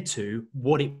compared to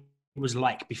what it was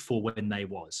like before when they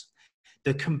was.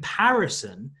 The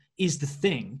comparison is the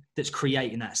thing that's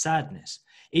creating that sadness.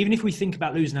 Even if we think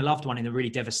about losing a loved one in a really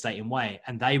devastating way,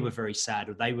 and they were very sad,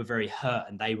 or they were very hurt,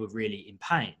 and they were really in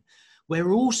pain,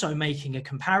 we're also making a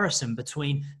comparison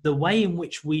between the way in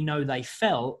which we know they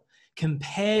felt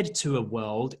compared to a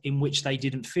world in which they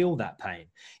didn't feel that pain.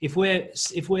 If we're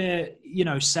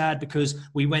sad because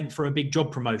we went for a big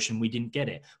job promotion, we didn't get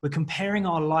it, we're comparing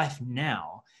our life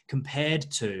now compared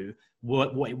to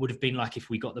what it would have been like if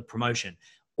we got the promotion.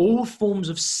 All forms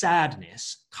of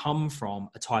sadness come from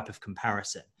a type of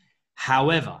comparison.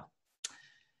 However,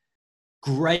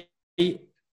 great,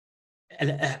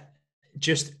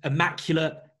 just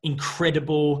immaculate,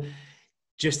 incredible,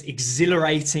 just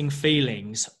exhilarating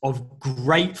feelings of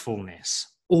gratefulness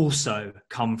also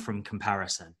come from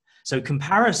comparison. So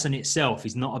comparison itself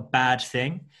is not a bad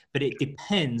thing, but it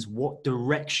depends what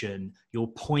direction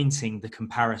you're pointing the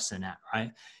comparison at,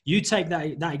 right? You take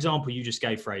that example you just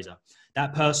gave, Fraser,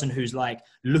 that person who's like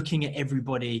looking at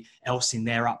everybody else in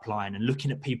their upline and looking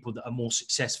at people that are more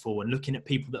successful and looking at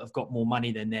people that have got more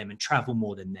money than them and travel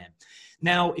more than them.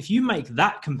 Now, if you make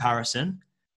that comparison,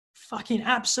 fucking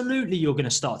absolutely, you're going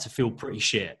to start to feel pretty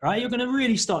shit, right? You're going to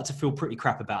really start to feel pretty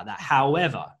crap about that.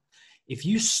 However, if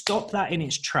you stop that in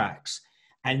its tracks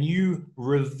and you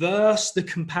reverse the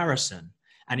comparison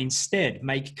and instead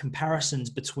make comparisons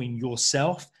between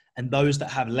yourself and those that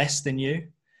have less than you,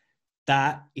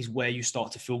 that is where you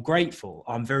start to feel grateful.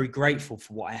 I'm very grateful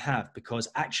for what I have, because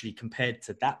actually compared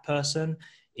to that person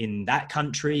in that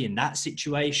country, in that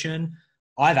situation,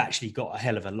 I've actually got a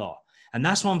hell of a lot. And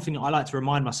that's one thing I like to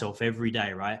remind myself every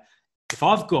day, right? If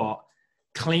I've got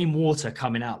clean water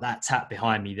coming out that tap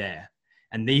behind me there,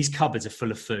 and these cupboards are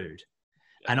full of food,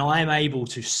 and I am able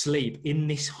to sleep in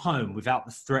this home without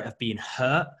the threat of being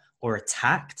hurt or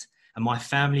attacked, and my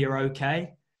family are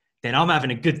okay, then I'm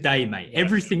having a good day, mate.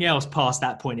 Everything else past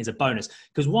that point is a bonus.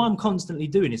 Because what I'm constantly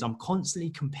doing is I'm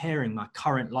constantly comparing my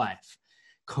current life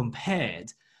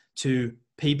compared to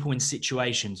people in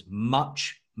situations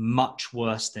much, much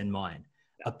worse than mine,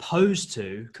 opposed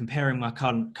to comparing my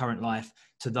current life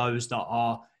to those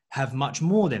that have much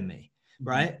more than me,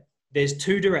 right? There's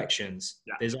two directions.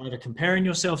 Yeah. There's either comparing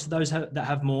yourself to those that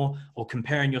have more, or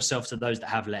comparing yourself to those that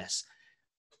have less.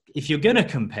 If you're going to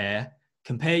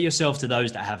compare yourself to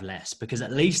those that have less, because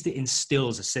at least it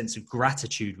instills a sense of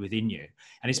gratitude within you.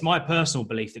 And it's my personal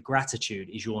belief that gratitude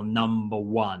is your number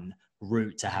one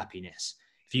route to happiness.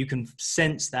 If you can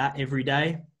sense that every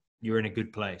day, you're in a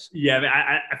good place. Yeah,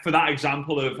 I, for that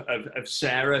example of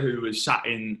Sarah, who was sat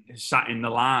in the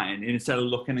line, instead of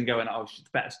looking and going, "Oh, it's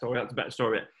a better story. That's a better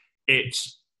story."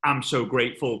 I'm so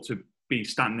grateful to be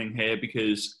standing here,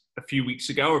 because a few weeks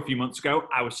ago or a few months ago,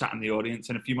 I was sat in the audience,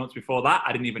 and a few months before that,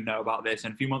 I didn't even know about this,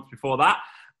 and a few months before that,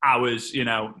 I was,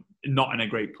 not in a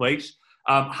great place.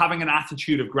 Having an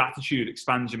attitude of gratitude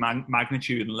expands your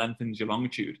magnitude and lengthens your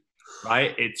longitude.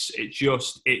 Right? It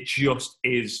just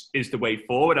is the way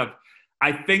forward.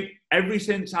 I think ever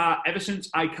since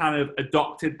I kind of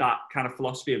adopted that kind of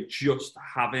philosophy of just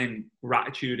having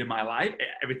gratitude in my life,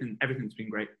 everything's been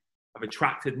great. I've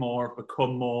attracted more, I've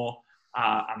become more,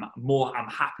 I'm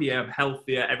happier, I'm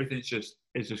healthier. Everything's just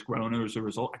grown as a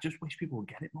result. I just wish people would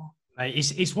get it more.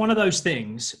 It's one of those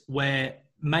things where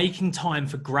making time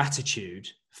for gratitude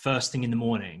first thing in the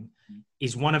morning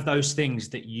is one of those things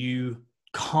that you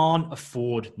can't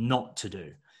afford not to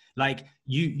do. Like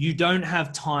you don't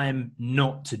have time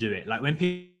not to do it. Like when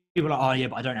people are like, "Oh yeah,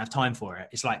 but I don't have time for it."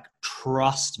 It's like,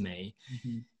 trust me,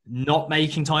 not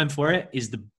making time for it is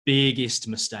the biggest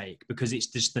mistake, because it's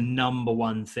just the number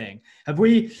one thing.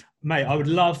 Mate, I would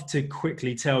love to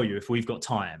quickly tell you, if we've got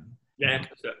time. Yeah.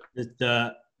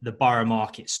 The Borough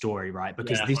Market story, right?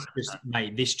 Because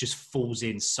this just falls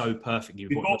in so perfectly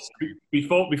with what you're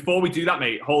saying. Before we do that,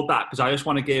 mate, hold that, because I just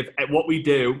want to give, what we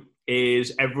do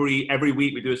is every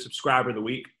week we do a subscriber of the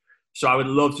week. So I would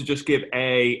love to just give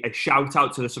a shout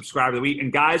out to the subscriber of the week.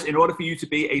 And guys, in order for you to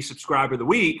be a subscriber of the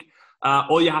week,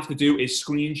 all you have to do is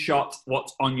screenshot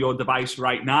what's on your device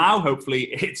right now. Hopefully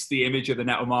it's the image of the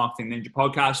Network Marketing Ninja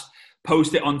podcast.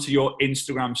 Post it onto your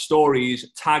Instagram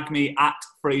stories. Tag me at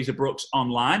Fraser Brooks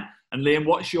Online. And Liam,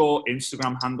 what's your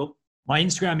Instagram handle? My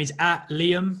Instagram is at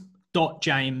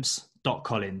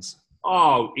liam.james.collins.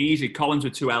 Oh, easy. Collins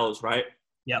with 2 L's, right?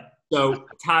 Yep. So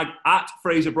tag at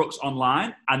Fraser Brooks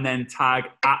Online and then tag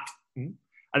at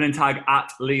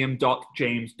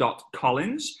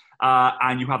liam.james.collins.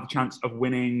 And you have the chance of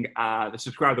winning the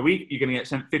Subscribe of the Week. You're going to get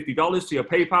sent $50 to your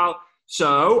PayPal.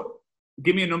 So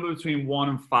give me a number between 1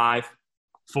 and 5.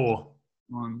 4.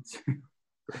 1, 2.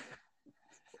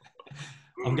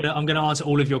 I'm gonna answer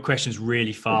all of your questions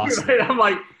really fast. I'm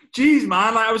like, geez,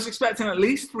 man, like I was expecting at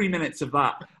least 3 minutes of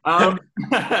that.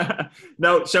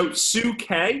 No, so Sue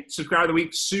K, Subscribe of the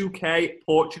Week, Sue K,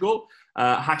 Portugal.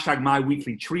 Hashtag my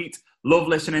weekly treat. Love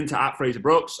listening to at Fraser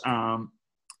Brooks.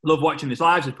 Love watching this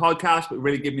live, this podcast, but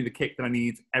really give me the kick that I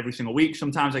need every single week.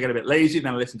 Sometimes I get a bit lazy,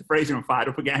 then I listen to Fraser and fired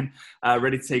up again,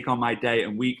 ready to take on my day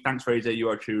and week. Thanks, Fraser. You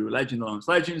are a true legend amongst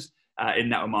legends in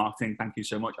network marketing. Thank you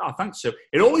so much. Oh, thanks. So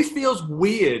it always feels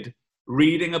weird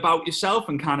reading about yourself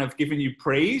and kind of giving you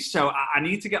praise. So I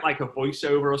need to get like a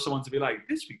voiceover or someone to be like,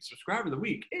 this week's Subscriber of the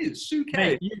Week is Sue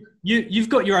K. You've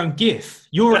got your own GIF.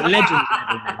 You're at legend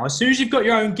level now. As soon as you've got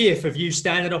your own GIF of you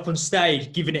standing up on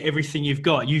stage, giving it everything you've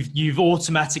got, you've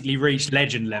automatically reached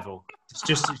legend level. It's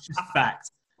just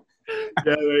fact.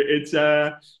 Yeah,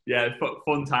 it's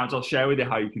fun times. I'll share with you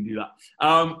how you can do that.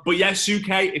 But yeah, Sue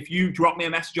K, if you drop me a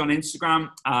message on Instagram,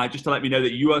 just to let me know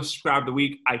that you are Subscribed of the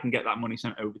Week, I can get that money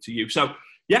sent over to you. So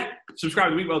yeah,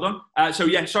 Subscribed of the Week, well done. So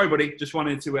yeah, sorry, buddy, just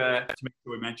wanted to make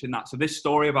sure we mentioned that. So this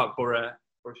story about Borough.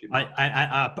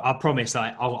 I promise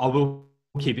I will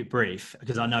keep it brief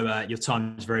because I know your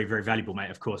time is very, very valuable, mate.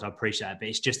 Of course, I appreciate it, but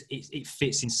it's just it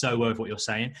fits in so well with what you're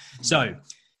saying. So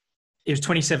it was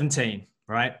 2017.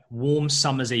 Right, warm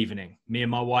summer's evening. Me and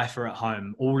my wife are at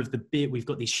home. We've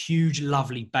got these huge,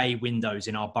 lovely bay windows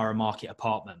in our Borough Market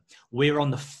apartment. We're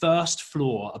on the first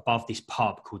floor above this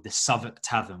pub called the Southwark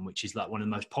Tavern, which is like one of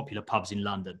the most popular pubs in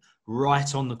London.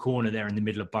 Right on the corner there in the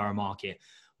middle of Borough Market.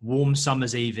 Warm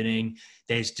summer's evening.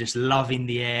 There's just love in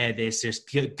the air. There's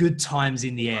just good times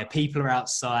in the air. People are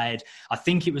outside. I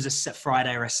think it was a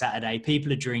Friday or a Saturday.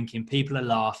 People are drinking. People are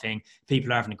laughing.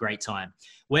 People are having a great time.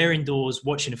 We're indoors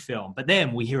watching a film, but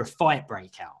then we hear a fight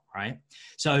break out, right?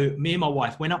 So me and my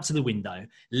wife went up to the window,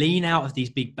 lean out of these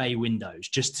big bay windows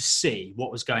just to see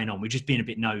what was going on. We're just being a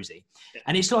bit nosy.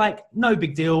 And it's like, no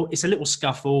big deal. It's a little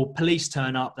scuffle. Police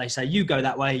turn up. They say, you go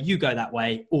that way, you go that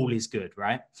way. All is good,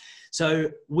 right? So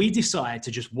we decide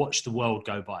to just watch the world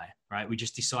go by, right? We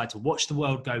just decide to watch the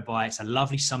world go by. It's a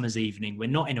lovely summer's evening. We're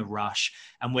not in a rush.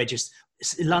 And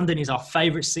London is our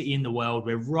favorite city in the world.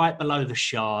 We're right below the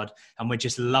Shard and we're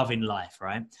just loving life,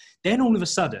 right? Then all of a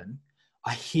sudden,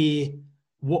 I hear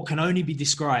what can only be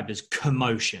described as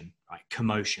commotion, right?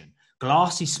 Commotion.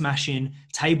 Glasses smashing,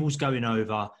 tables going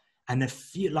over, and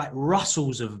like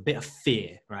rustles of a bit of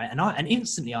fear, right? And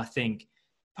instantly I think,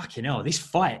 fucking hell, this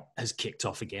fight has kicked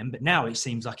off again, but now it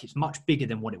seems like it's much bigger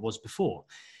than what it was before.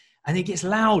 And it gets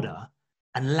louder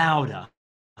and louder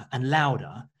and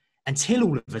louder until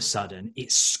all of a sudden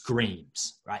it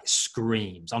screams, right?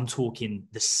 Screams. I'm talking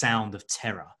the sound of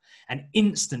terror. And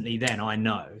instantly then I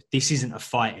know this isn't a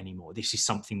fight anymore. This is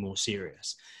something more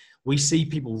serious. We see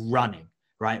people running,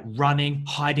 right? Running,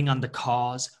 hiding under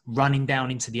cars, running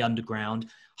down into the underground.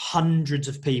 Hundreds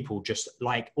of people just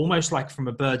like, almost like from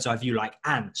a bird's eye view, like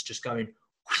ants just going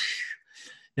whoosh.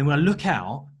 Then when I look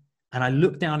out and I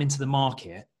look down into the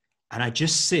market and I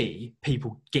just see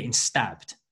people getting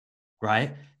stabbed,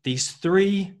 right? These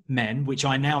 3 men, which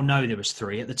I now know there was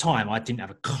 3. At the time, I didn't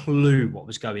have a clue what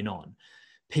was going on.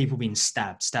 People being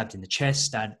stabbed in the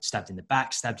chest, stabbed in the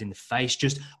back, stabbed in the face.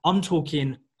 Just, I'm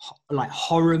talking like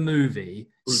horror movie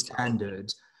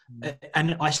standard.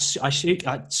 And I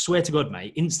swear to God,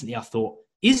 mate, instantly I thought,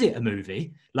 is it a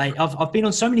movie? Like I've been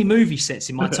on so many movie sets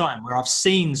in my time where I've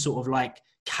seen sort of like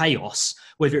chaos,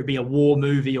 whether it be a war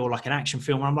movie or like an action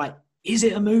film. And I'm like, is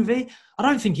it a movie? I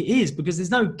don't think it is because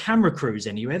there's no camera crews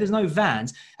anywhere. There's no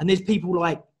vans and there's people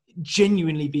like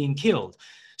genuinely being killed.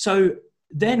 So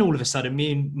then all of a sudden,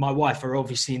 me and my wife are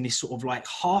obviously in this sort of like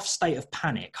half state of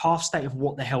panic, half state of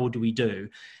what the hell do we do?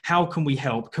 How can we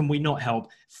help? Can we not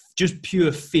help? Just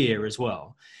pure fear as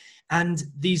well. And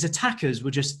these attackers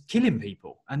were just killing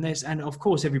people. And of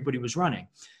course, everybody was running.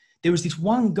 There was this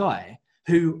one guy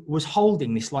who was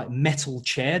holding this like metal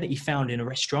chair that he found in a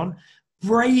restaurant.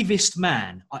 Bravest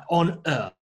man on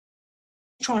earth.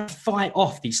 Trying to fight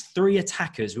off these 3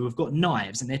 attackers who have got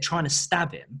knives and they're trying to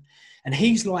stab him. And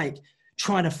he's like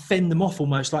trying to fend them off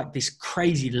almost like this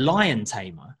crazy lion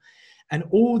tamer. And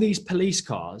all these police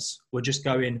cars were just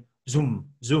going zoom,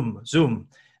 zoom, zoom,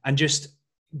 and just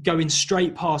going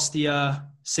straight past the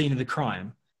scene of the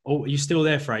crime. Oh, are you still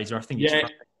there, Fraser? I think.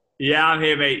 Yeah, I'm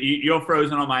here, mate. You're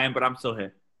frozen on my end, but I'm still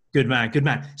here. Good man, good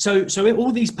man. So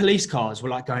all these police cars were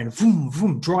like going vroom,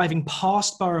 vroom, driving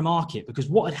past Borough Market, because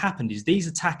what had happened is these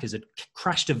attackers had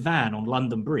crashed a van on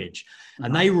London Bridge,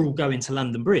 and they were all going to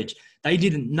London Bridge. They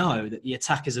didn't know that the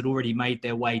attackers had already made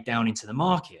their way down into the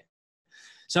market.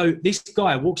 So this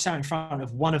guy walks out in front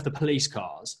of one of the police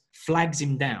cars, flags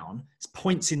him down,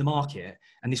 points in the market,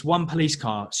 and this one police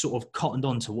car sort of cottoned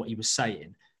on to what he was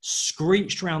saying,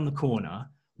 screeched around the corner,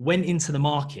 went into the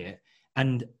market,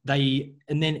 and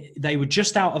then they were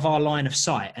just out of our line of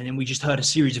sight, and then we just heard a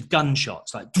series of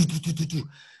gunshots, like doo, doo, doo, doo, doo.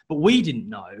 But we didn't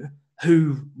know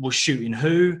who was shooting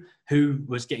who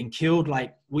was getting killed.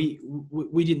 Like we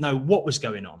didn't know what was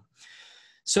going on.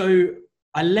 So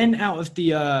I leant out of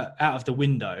the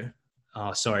window.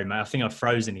 Oh, sorry, mate. I think I've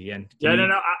frozen again.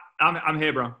 No. I'm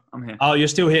here, bro. I'm here. Oh, you're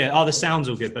still here. Oh, the sound's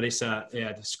all good, but it's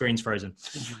the screen's frozen.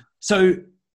 Mm-hmm. So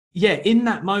yeah, in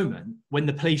that moment when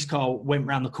the police car went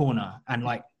round the corner and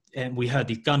we heard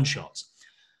these gunshots,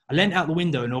 I leant out the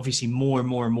window, and obviously more and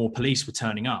more police were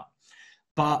turning up,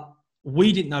 but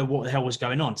we didn't know what the hell was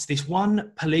going on. So this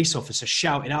one police officer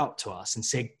shouted out to us and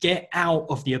said, "Get out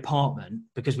of the apartment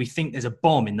because we think there's a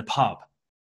bomb in the pub."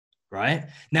 Right?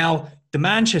 Now, the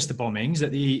Manchester bombings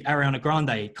at the Ariana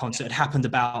Grande concert had happened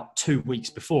about 2 weeks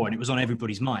before, and it was on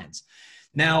everybody's minds.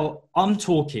 Now, I'm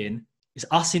talking, it's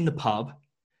us in the pub,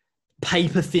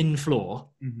 paper thin floor,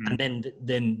 and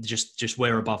then just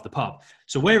we're above the pub.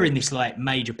 So we're in this like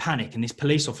major panic, and this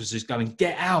police officer is going,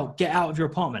 get out of your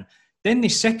apartment. Then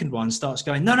this second one starts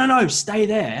going, no, stay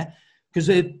there, because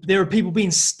there are people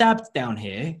being stabbed down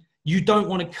here. You don't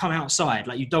want to come outside,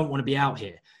 like you don't want to be out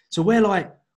here. So we're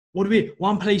like, what do we?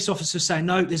 One police officer saying,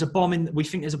 no, there's a bomb we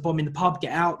think there's a bomb in the pub,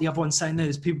 get out. The other one saying, no,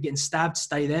 there's people getting stabbed,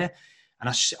 stay there. And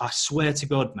I swear to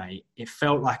God, mate, it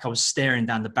felt like I was staring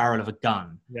down the barrel of a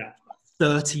gun. Yeah.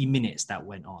 30 minutes that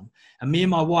went on. And me and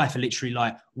my wife are literally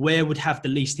like, where would have the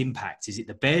least impact? Is it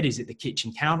the bed? Is it the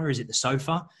kitchen counter? Is it the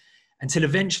sofa? Until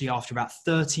eventually, after about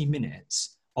 30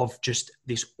 minutes of just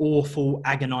this awful,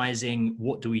 agonizing,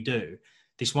 what do we do?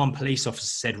 This one police officer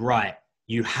said, right,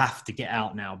 you have to get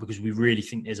out now because we really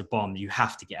think there's a bomb. You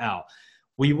have to get out.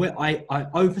 I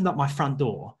opened up my front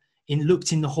door and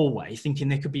looked in the hallway thinking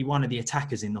there could be one of the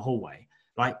attackers in the hallway,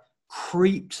 like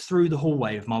creeped through the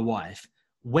hallway with my wife,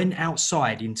 went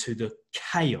outside into the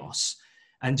chaos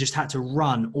and just had to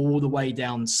run all the way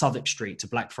down Southwark Street to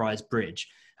Blackfriars Bridge.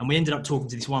 And we ended up talking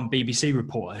to this one BBC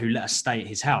reporter who let us stay at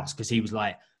his house because he was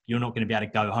like, you're not going to be able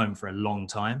to go home for a long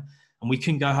time. And we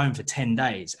couldn't go home for 10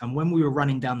 days. And when we were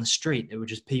running down the street, there were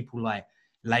just people like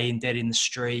laying dead in the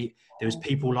street. There was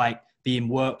people like being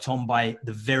worked on by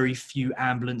the very few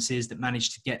ambulances that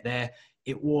managed to get there.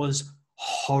 It was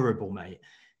horrible, mate.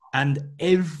 And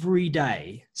every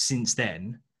day since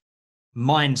then,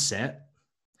 mindset,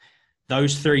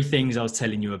 those three things I was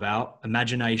telling you about,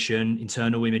 imagination,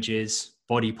 internal images,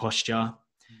 body posture,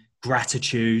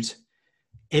 gratitude,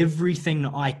 everything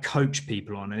that I coach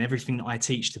people on and everything that I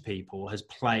teach to people has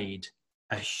played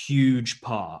a huge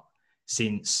part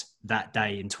since that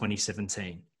day in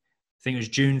 2017. I think it was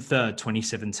June 3rd,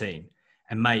 2017.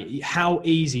 And mate, how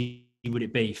easy would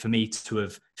it be for me to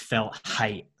have felt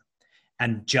hate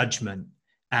and judgment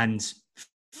and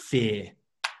fear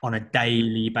on a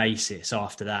daily basis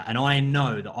after that? And I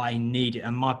know that I need it.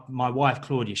 And my wife,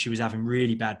 Claudia, she was having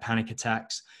really bad panic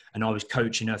attacks and I was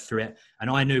coaching her through it. And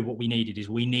I knew what we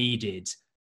needed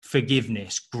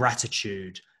forgiveness,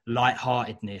 gratitude,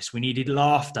 lightheartedness. We needed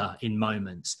laughter in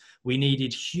moments. We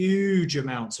needed huge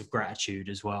amounts of gratitude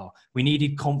as well. We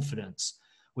needed confidence.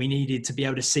 We needed to be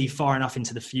able to see far enough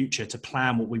into the future to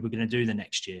plan what we were going to do the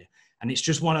next year. And it's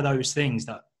just one of those things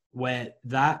where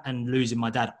that and losing my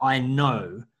dad, I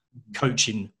know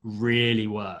coaching really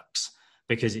works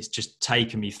because it's just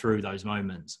taken me through those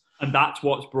moments. And that's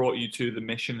what's brought you to the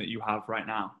mission that you have right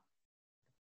now.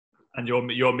 And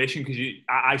your mission, because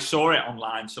I saw it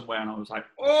online somewhere and I was like,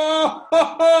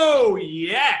 oh,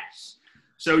 yes.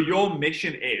 So your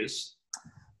mission is?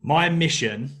 My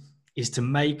mission is to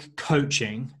make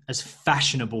coaching as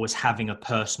fashionable as having a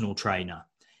personal trainer.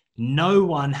 No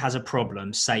one has a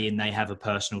problem saying they have a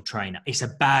personal trainer. It's a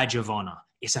badge of honor.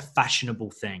 It's a fashionable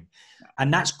thing.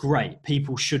 And that's great.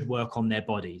 People should work on their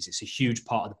bodies. It's a huge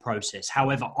part of the process.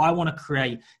 However, I want to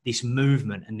create this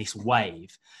movement and this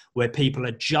wave where people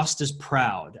are just as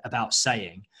proud about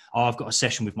saying, oh, I've got a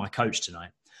session with my coach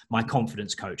tonight, my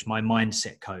confidence coach, my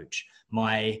mindset coach,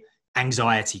 my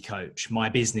anxiety coach, my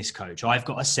business coach. I've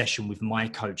got a session with my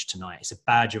coach tonight. It's a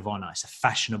badge of honor. It's a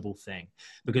fashionable thing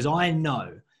because I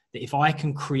know that if I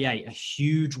can create a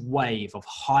huge wave of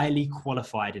highly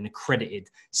qualified and accredited,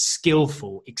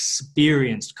 skillful,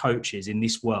 experienced coaches in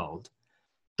this world,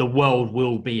 the world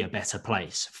will be a better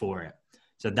place for it.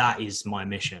 So that is my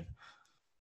mission.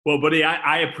 Well, buddy,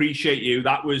 I appreciate you.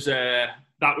 That was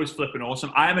flipping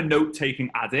awesome. I am a note-taking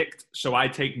addict, so I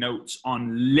take notes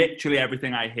on literally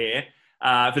everything I hear.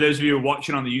 For those of you who are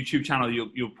watching on the YouTube channel,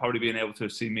 you'll probably be able to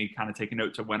see me kind of taking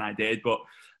notes of when I did. But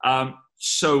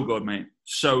so good, mate.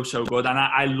 So good. And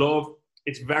I love,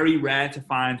 it's very rare to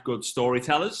find good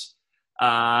storytellers.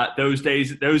 Those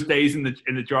days in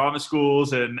the drama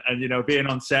schools and being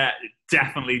on set,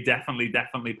 definitely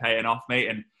paying off, mate.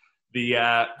 And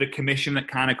the commission that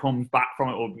kind of comes back from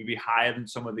it will be higher than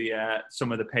some of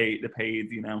the paid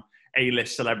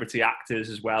A-list celebrity actors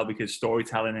as well, because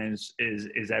storytelling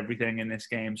is everything in this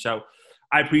game. So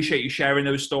I appreciate you sharing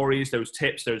those stories, those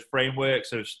tips, those frameworks,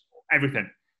 those everything.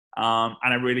 And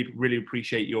I really, really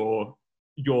appreciate your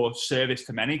service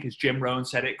to many, because Jim Rohn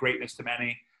said it, greatness to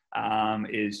many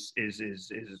is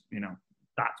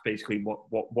that's basically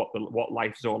what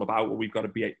life is all about, what we've got to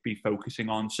be focusing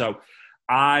on. So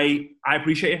I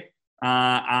appreciate it.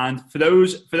 And for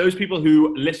those people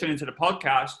who listen to the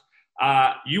podcast,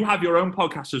 you have your own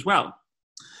podcast as well.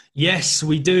 Yes,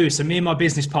 we do. So me and my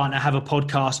business partner have a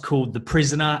podcast called The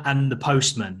Prisoner and the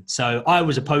Postman. So I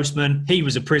was a postman, he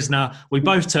was a prisoner. We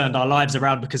both turned our lives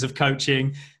around because of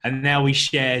coaching. And now we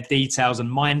share details on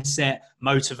mindset,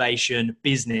 motivation,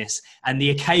 business, and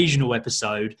the occasional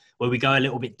episode where we go a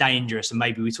little bit dangerous and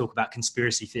maybe we talk about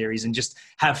conspiracy theories and just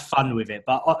have fun with it.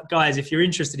 But guys, if you're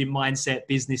interested in mindset,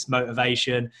 business,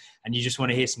 motivation, and you just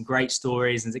want to hear some great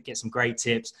stories and get some great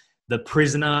tips, The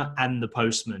Prisoner and the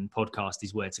Postman podcast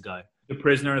is where to go. The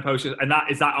Prisoner and the Postman. And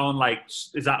is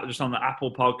that just on the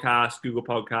Apple Podcast, Google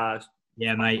Podcast?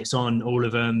 Yeah, mate. It's on all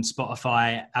of them.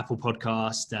 Spotify, Apple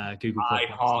Podcast, Google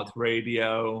Podcast.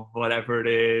 iHeartRadio, whatever it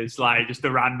is. Like just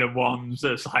the random ones.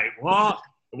 It's like, what?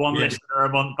 One listener a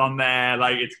month on there.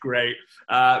 Like, it's great.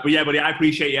 But yeah, buddy, I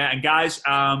appreciate you. And guys,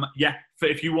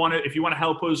 if you want to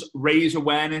help us raise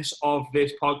awareness of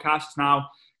this podcast, it's now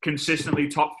consistently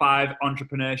top 5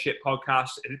 entrepreneurship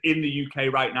podcasts in the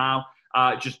UK right now.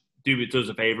 Just do us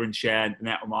a favor and share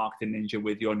Network Marketing Ninja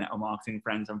with your network marketing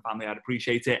friends and family. I'd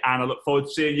appreciate it. And I look forward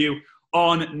to seeing you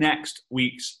on next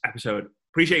week's episode.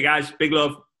 Appreciate it, guys. Big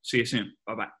love. See you soon.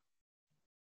 Bye-bye.